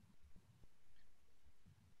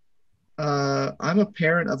 I'm a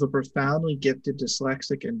parent of a profoundly gifted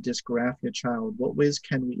dyslexic and dysgraphia child. What ways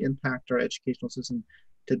can we impact our educational system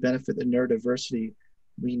to benefit the neurodiversity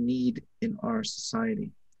we need in our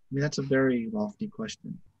society? I mean, that's a very lofty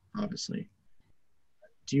question, obviously.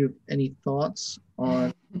 Do you have any thoughts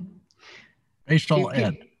on spatial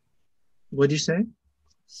ed? What did you say?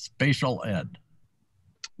 Spatial ed.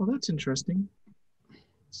 Well, that's interesting.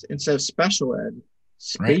 Instead of special ed,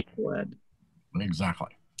 spatial ed.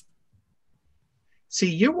 Exactly. See,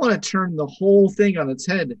 you want to turn the whole thing on its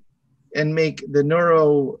head and make the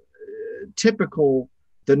neurotypical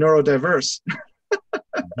the neurodiverse.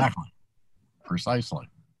 Exactly. Precisely.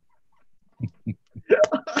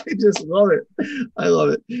 I just love it. I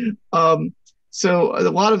love it. So a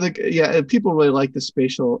lot of people really like the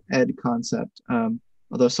spatial ed concept.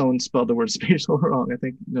 Although someone spelled the word spatial wrong, I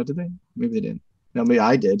think. No, did they? Maybe they didn't. No, maybe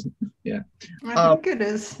I did. Yeah. I think it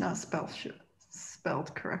is not spelled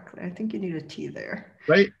correctly. I think you need a T there.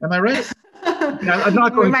 Right? Am I right? Yeah, I'm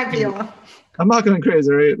not going. I'm not going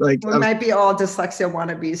crazy, right? Like we might be all dyslexia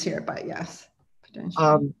wannabes here, but yes,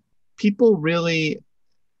 potentially. People really,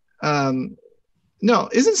 no,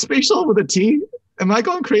 isn't spatial with a T? Am I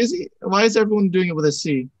going crazy? Why is everyone doing it with a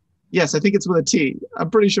C? Yes, I think it's with a T.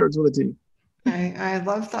 I'm pretty sure it's with a T. I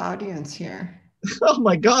love the audience here. Oh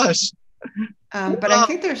my gosh. But I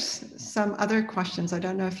think there's some other questions. I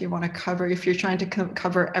don't know if you want to cover, if you're trying to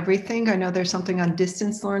cover everything. I know there's something on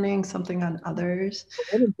distance learning, something on others.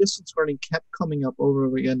 Distance learning kept coming up over and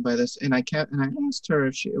over again by this, and I asked her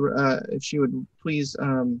if she would please,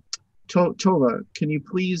 Tova, can you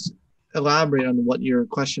please elaborate on what your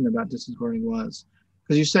question about distance learning was?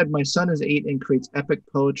 Because you said my son is 8 and creates epic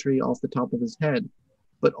poetry off the top of his head,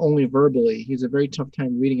 but only verbally. He's a very tough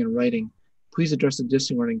time reading and writing. Please address the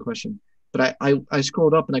distance learning question. but I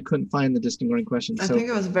scrolled up and I couldn't find the distance learning question. I think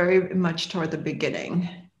it was very much toward the beginning.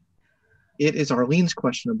 It is Arlene's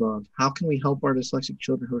question above. How can we help our dyslexic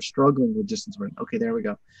children who are struggling with distance learning? Okay, there we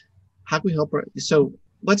go. How can we help so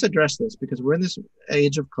let's address this, because we're in this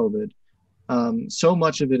age of COVID. So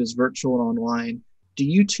much of it is virtual and online. Do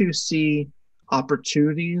you two see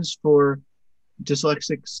opportunities for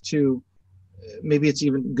dyslexics to, maybe it's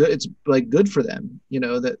even good, it's like good for them,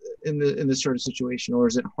 that in this sort of situation, or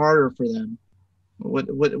is it harder for them? What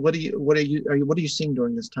are you seeing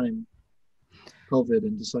during this time, COVID,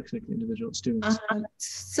 and dyslexic individual students?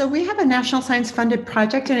 So we have a national science funded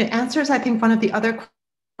project, and it answers, I think, one of the other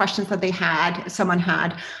questions that someone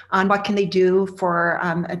had on what can they do for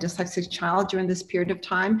a dyslexic child during this period of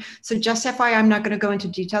time. So just FYI, I'm not going to go into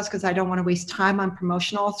details because I don't want to waste time on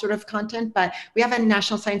promotional sort of content, but we have a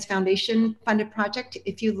National Science Foundation funded project.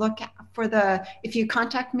 If you look if you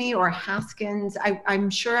contact me or Haskins,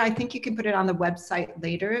 I think you can put it on the website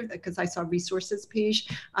later, because I saw resources page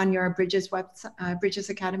on your Bridges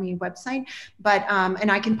Academy website, but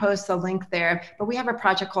and I can post the link there. But we have a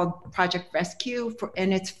project called Project Rescue,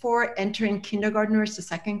 and it's for entering kindergartners to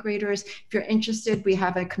second graders. If you're interested, we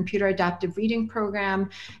have a computer adaptive reading program,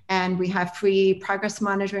 and we have free progress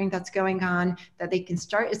monitoring that's going on that they can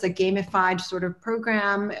start. It's a gamified sort of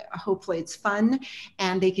program. Hopefully it's fun,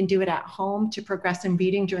 and they can do it at home to progress in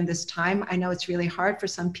reading during this time. I know it's really hard for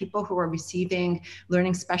some people who are receiving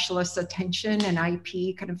learning specialist attention and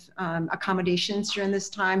IEP kind of accommodations during this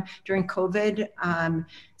time, during COVID.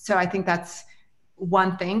 So I think that's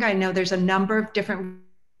one thing. I know there's a number of different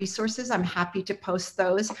resources. I'm happy to post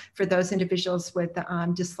those for those individuals with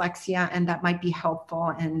dyslexia, and that might be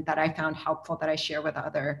helpful, and that I found helpful, that I share with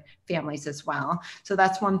other families as well. So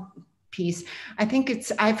that's one piece. I think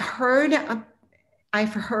I've heard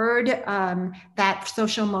that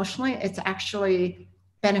social emotionally, it's actually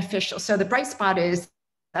beneficial. So the bright spot is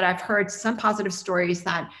that I've heard some positive stories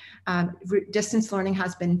that distance learning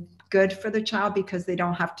has been good for the child, because they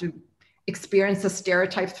don't have to experience the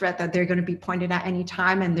stereotype threat that they're going to be pointed at any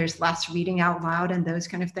time, and there's less reading out loud and those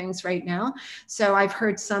kind of things right now. So I've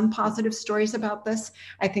heard some positive stories about this.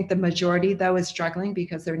 I think the majority, though, is struggling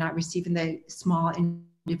because they're not receiving the small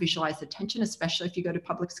individualized attention, especially if you go to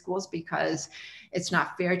public schools, because it's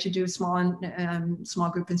not fair to do small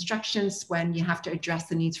group instructions when you have to address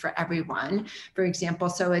the needs for everyone, for example.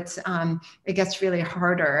 So it gets really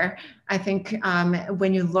harder. I think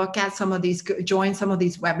when you look at join some of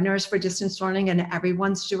these webinars for distance learning, and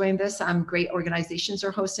everyone's doing this, great organizations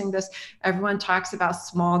are hosting this. Everyone talks about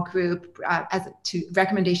small group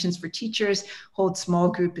recommendations for teachers, hold small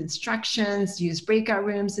group instructions, use breakout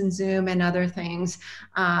rooms in Zoom and other things.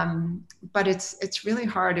 But it's really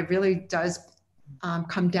hard. It really does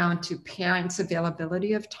come down to parents'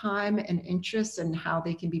 availability of time and interest, and how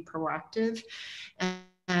they can be proactive.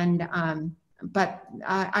 But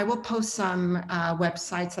I will post some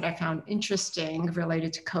websites that I found interesting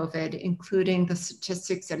related to COVID, including the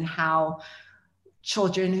statistics and how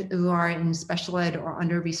children who are in special ed or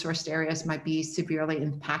under-resourced areas might be severely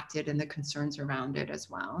impacted, and the concerns around it as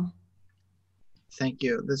well. Thank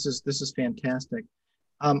you. This is fantastic.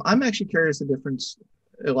 I'm actually curious the difference.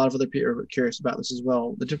 A lot of other people are curious about this as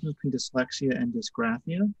well. The difference between dyslexia and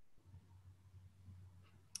dysgraphia.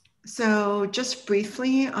 So just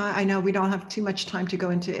briefly, I know we don't have too much time to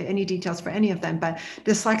go into any details for any of them, but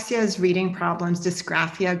dyslexia is reading problems.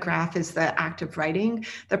 Dysgraphia, graph, is the act of writing.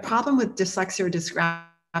 The problem with dyslexia or dysgraphia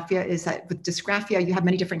is that with dysgraphia, you have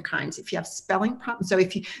many different kinds. If you have spelling problems, so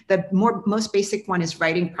most basic one is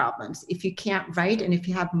writing problems. If you can't write, and if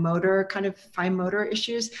you have fine motor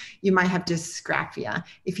issues, you might have dysgraphia.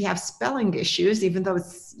 If you have spelling issues, even though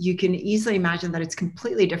you can easily imagine that it's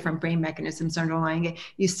completely different brain mechanisms underlying it,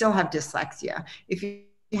 you still have dyslexia. If you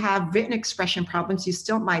have written expression problems, you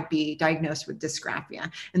still might be diagnosed with dysgraphia.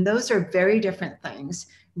 And those are very different things.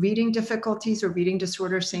 Reading difficulties or reading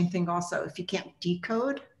disorder, same thing also. If you can't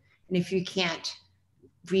decode, and if you can't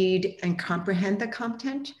read and comprehend the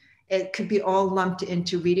content, it could be all lumped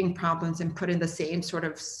into reading problems and put in the same sort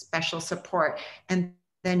of special support. And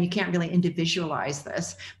then you can't really individualize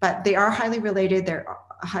this, but they are highly related. They're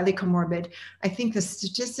highly comorbid. I think the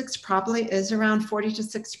statistics probably is around 40 to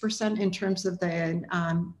 6% in terms of the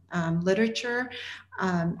literature.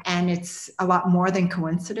 And it's a lot more than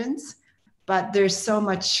coincidence, but there's so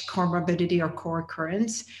much comorbidity or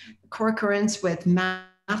co-occurrence with math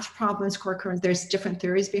problems, co-occurrence. There's different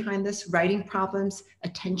theories behind this. Writing problems,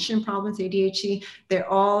 attention problems, ADHD, they're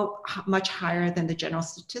all much higher than the general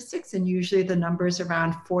statistics, and usually the number's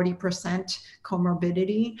around 40%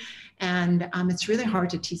 comorbidity. And it's really hard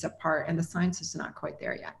to tease apart, and the science is not quite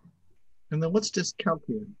there yet. And then what's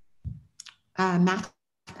dyscalculia? math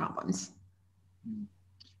problems.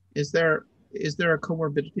 Is there a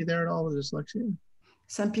comorbidity there at all with dyslexia?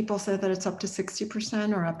 Some people say that it's up to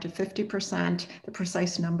 60% or up to 50%. The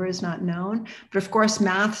precise number is not known. But of course,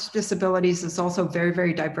 math disabilities is also very,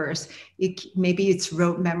 very diverse. Maybe it's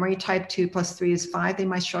rote memory type 2 + 3 is 5. They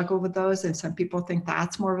might struggle with those. And some people think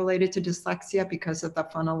that's more related to dyslexia because of the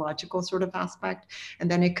phonological sort of aspect.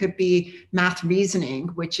 And then it could be math reasoning,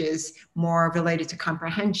 which is more related to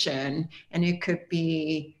comprehension. And it could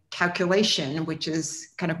be calculation, which is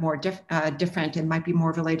kind of more different and might be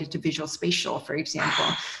more related to visual spatial, for example.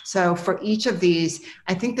 So for each of these,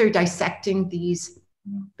 I think they're dissecting these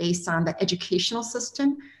based on the educational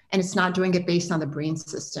system, and it's not doing it based on the brain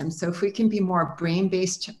system. So if we can be more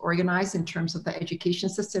brain-based organized in terms of the education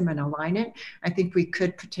system and align it, I think we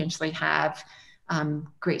could potentially have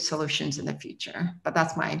great solutions in the future. But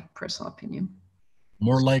that's my personal opinion.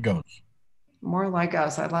 More Legos. More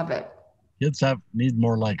Legos, I love it. Kids need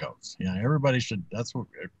more Legos. Yeah, everybody should. That's what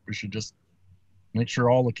we should just make sure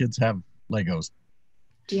all the kids have Legos.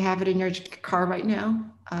 Do you have it in your car right now?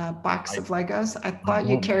 A box of Legos? I thought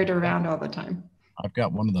you carried it around all the time. I've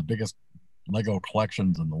got one of the biggest Lego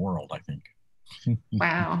collections in the world, I think.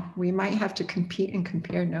 Wow, we might have to compete and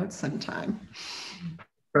compare notes sometime.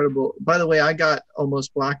 Incredible. By the way, I got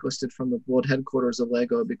almost blacklisted from the world headquarters of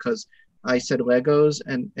Lego because I said Legos,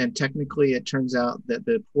 and technically it turns out that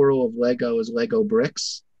the plural of Lego is Lego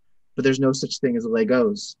bricks, but there's no such thing as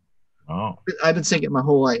Legos. Oh. I've been saying it my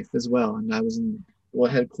whole life as well, and I was in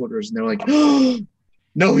world headquarters, and they're like, "Oh,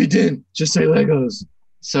 no, he didn't. Just say Legos."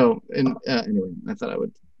 So, anyway, I thought I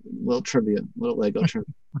would little Lego trivia.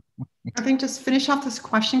 I think just finish off this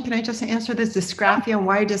question. Can I just answer this dysgraphia and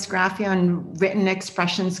why dysgraphia and written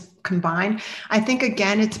expressions combine? I think,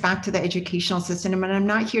 again, it's back to the educational system, and I'm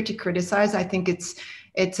not here to criticize. I think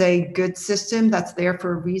it's a good system that's there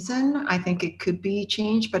for a reason. I think it could be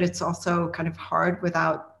changed, but it's also kind of hard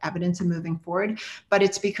without evidence and moving forward. But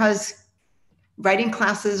it's because writing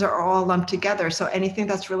classes are all lumped together. So anything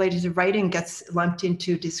that's related to writing gets lumped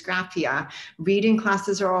into dysgraphia. Reading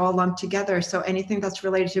classes are all lumped together. So anything that's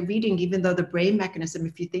related to reading, even though the brain mechanism,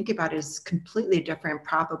 if you think about it, is completely different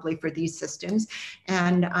probably for these systems,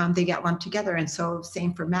 and they get lumped together. And so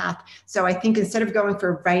same for math. So I think instead of going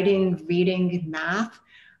for writing, reading, math,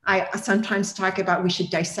 I sometimes talk about we should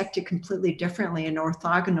dissect it completely differently and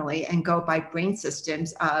orthogonally and go by brain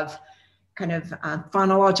systems of kind of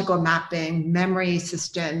phonological mapping, memory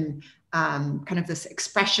system, kind of this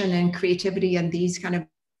expression and creativity, and these kind of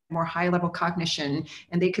more high-level cognition.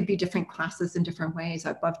 And they could be different classes in different ways.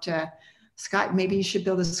 I'd love to, Scott, maybe you should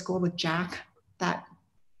build a school with Jack that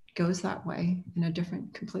goes that way in a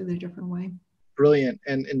completely different way. Brilliant.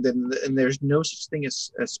 And there's no such thing as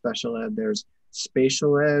special ed. There's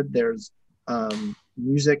spatial ed. There's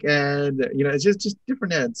music ed. You know, it's just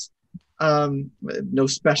different eds. No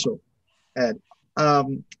special ed.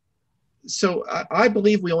 So I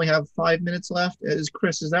believe we only have 5 minutes left.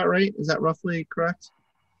 Chris, is that right? Is that roughly correct?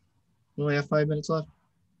 We only have 5 minutes left.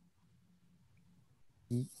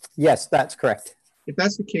 Yes, that's correct. If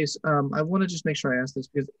that's the case, I want to just make sure I ask this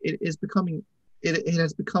because it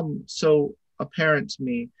has become so apparent to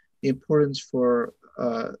me the importance for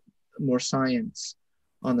more science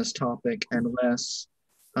on this topic and less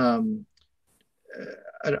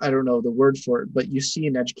I don't know the word for it, but you see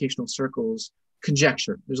in educational circles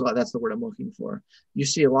conjecture. There's a lot. That's the word I'm looking for. You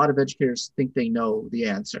see a lot of educators think they know the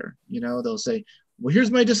answer. You know, they'll say, "Well,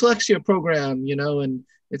 here's my dyslexia program," you know, and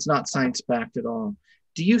it's not science backed at all.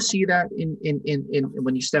 Do you see that in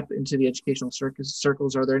when you step into the educational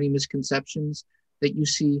circles? Are there any misconceptions that you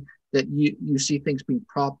see things being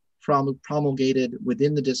promulgated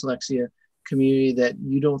within the dyslexia community that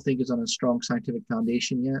you don't think is on a strong scientific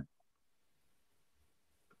foundation yet?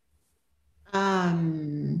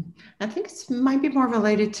 I think it might be more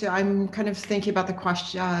related to, I'm kind of thinking about the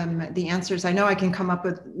question, the answers. I know I can come up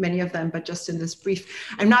with many of them, but just in this brief,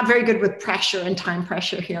 I'm not very good with pressure and time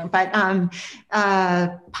pressure here, but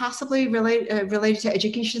possibly related to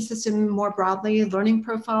education system more broadly. Learning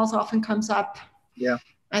profiles often comes up. Yeah.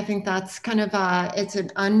 I think that's kind of, it's an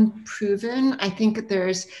unproven, I think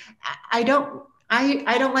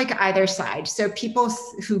I don't like either side. So people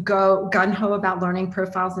who go gung-ho about learning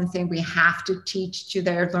profiles and saying we have to teach to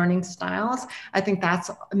their learning styles, I think that's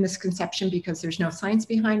a misconception because there's no science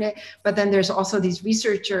behind it. But then there's also these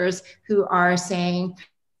researchers who are saying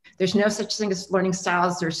there's no such thing as learning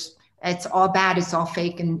styles. It's all bad, it's all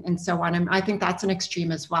fake, and so on. And I think that's an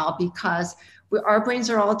extreme as well because our brains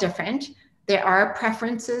are all different. There are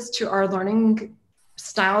preferences to our learning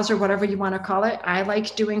styles or whatever you want to call it. I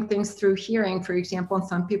like doing things through hearing, for example, and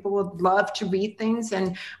some people would love to read things,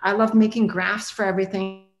 and I love making graphs for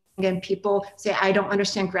everything. And people say, I don't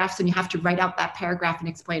understand graphs, and you have to write out that paragraph and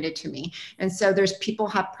explain it to me. And so there's people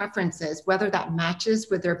have preferences. Whether that matches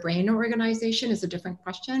with their brain organization is a different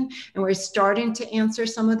question. And we're starting to answer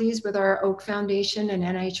some of these with our Oak Foundation and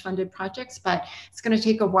NIH funded projects, but it's going to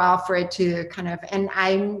take a while for it to kind of, and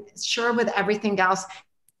I'm sure with everything else,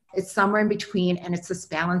 it's somewhere in between, and it's this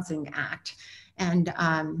balancing act. And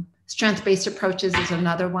strength-based approaches is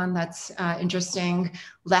another one that's interesting.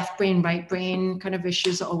 Left brain, right brain kind of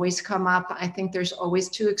issues always come up. I think there's always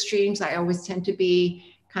two extremes. I always tend to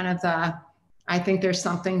be kind of I think there's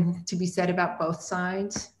something to be said about both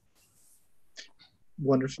sides.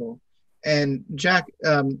 Wonderful. And Jack,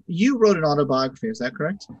 you wrote an autobiography, is that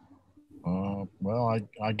correct? Well,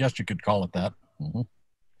 I guess you could call it that. Mm-hmm.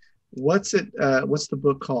 What's the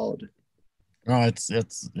book called? No,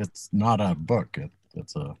 it's not a book.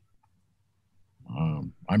 It's a.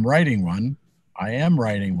 I'm writing one. I am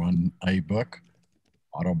writing a book,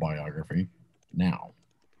 autobiography. Now,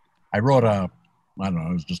 I wrote I don't know.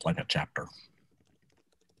 It was just like a chapter.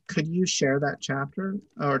 Could you share that chapter,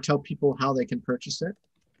 or tell people how they can purchase it?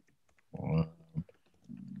 You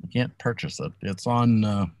can't purchase it. It's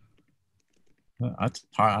on. I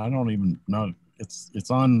don't even know. It's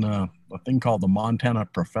on a thing called the Montana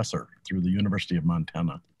Professor through the University of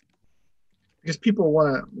Montana. Because people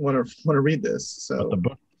want to read this. So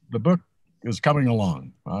but the book is coming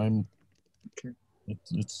along. Okay.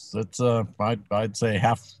 I'd say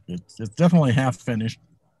half. It's definitely half finished.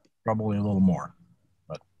 Probably a little more,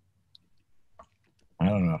 but I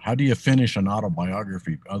don't know. How do you finish an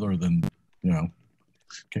autobiography other than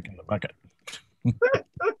kicking the bucket?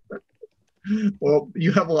 Well,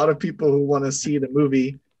 you have a lot of people who want to see the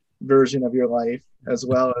movie version of your life as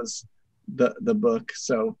well as the book.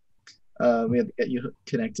 So we have to get you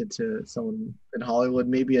connected to someone in Hollywood,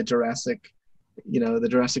 maybe the Jurassic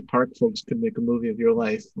Park folks could make a movie of your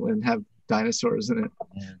life and have dinosaurs in it.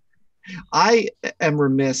 Yeah. I am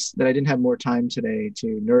remiss that I didn't have more time today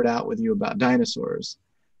to nerd out with you about dinosaurs.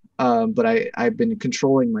 But I've been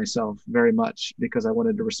controlling myself very much because I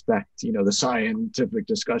wanted to respect, the scientific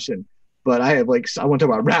discussion. But I want to talk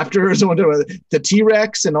about raptors, I want to talk about the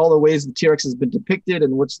T-Rex and all the ways the T-Rex has been depicted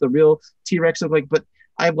and what's the real T-Rex look like. But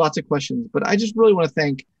I have lots of questions. But I just really want to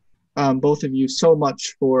thank both of you so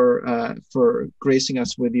much for gracing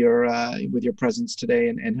us with your presence today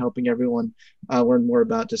and helping everyone learn more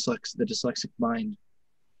about the dyslexic mind.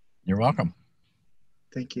 You're welcome.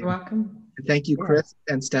 Thank you. You're welcome. And thank you, Chris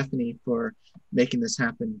and Stephanie, for making this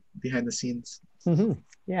happen behind the scenes. Mm-hmm.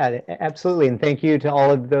 Yeah, absolutely. And thank you to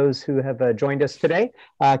all of those who have joined us today.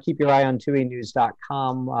 Keep your eye on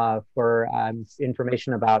TUInews.com for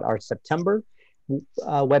information about our September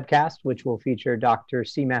webcast, which will feature Dr.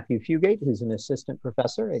 C. Matthew Fugate, who's an assistant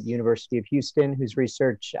professor at University of Houston, whose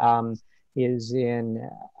research is in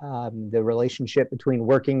the relationship between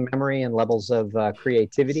working memory and levels of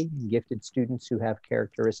creativity in gifted students who have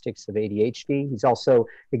characteristics of ADHD. He's also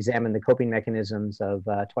examined the coping mechanisms of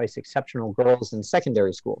twice exceptional girls in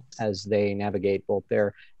secondary school as they navigate both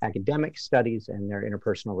their academic studies and their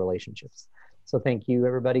interpersonal relationships. So thank you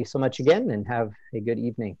everybody so much again, and have a good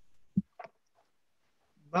evening.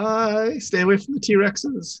 Bye. Stay away from the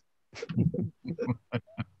T-Rexes.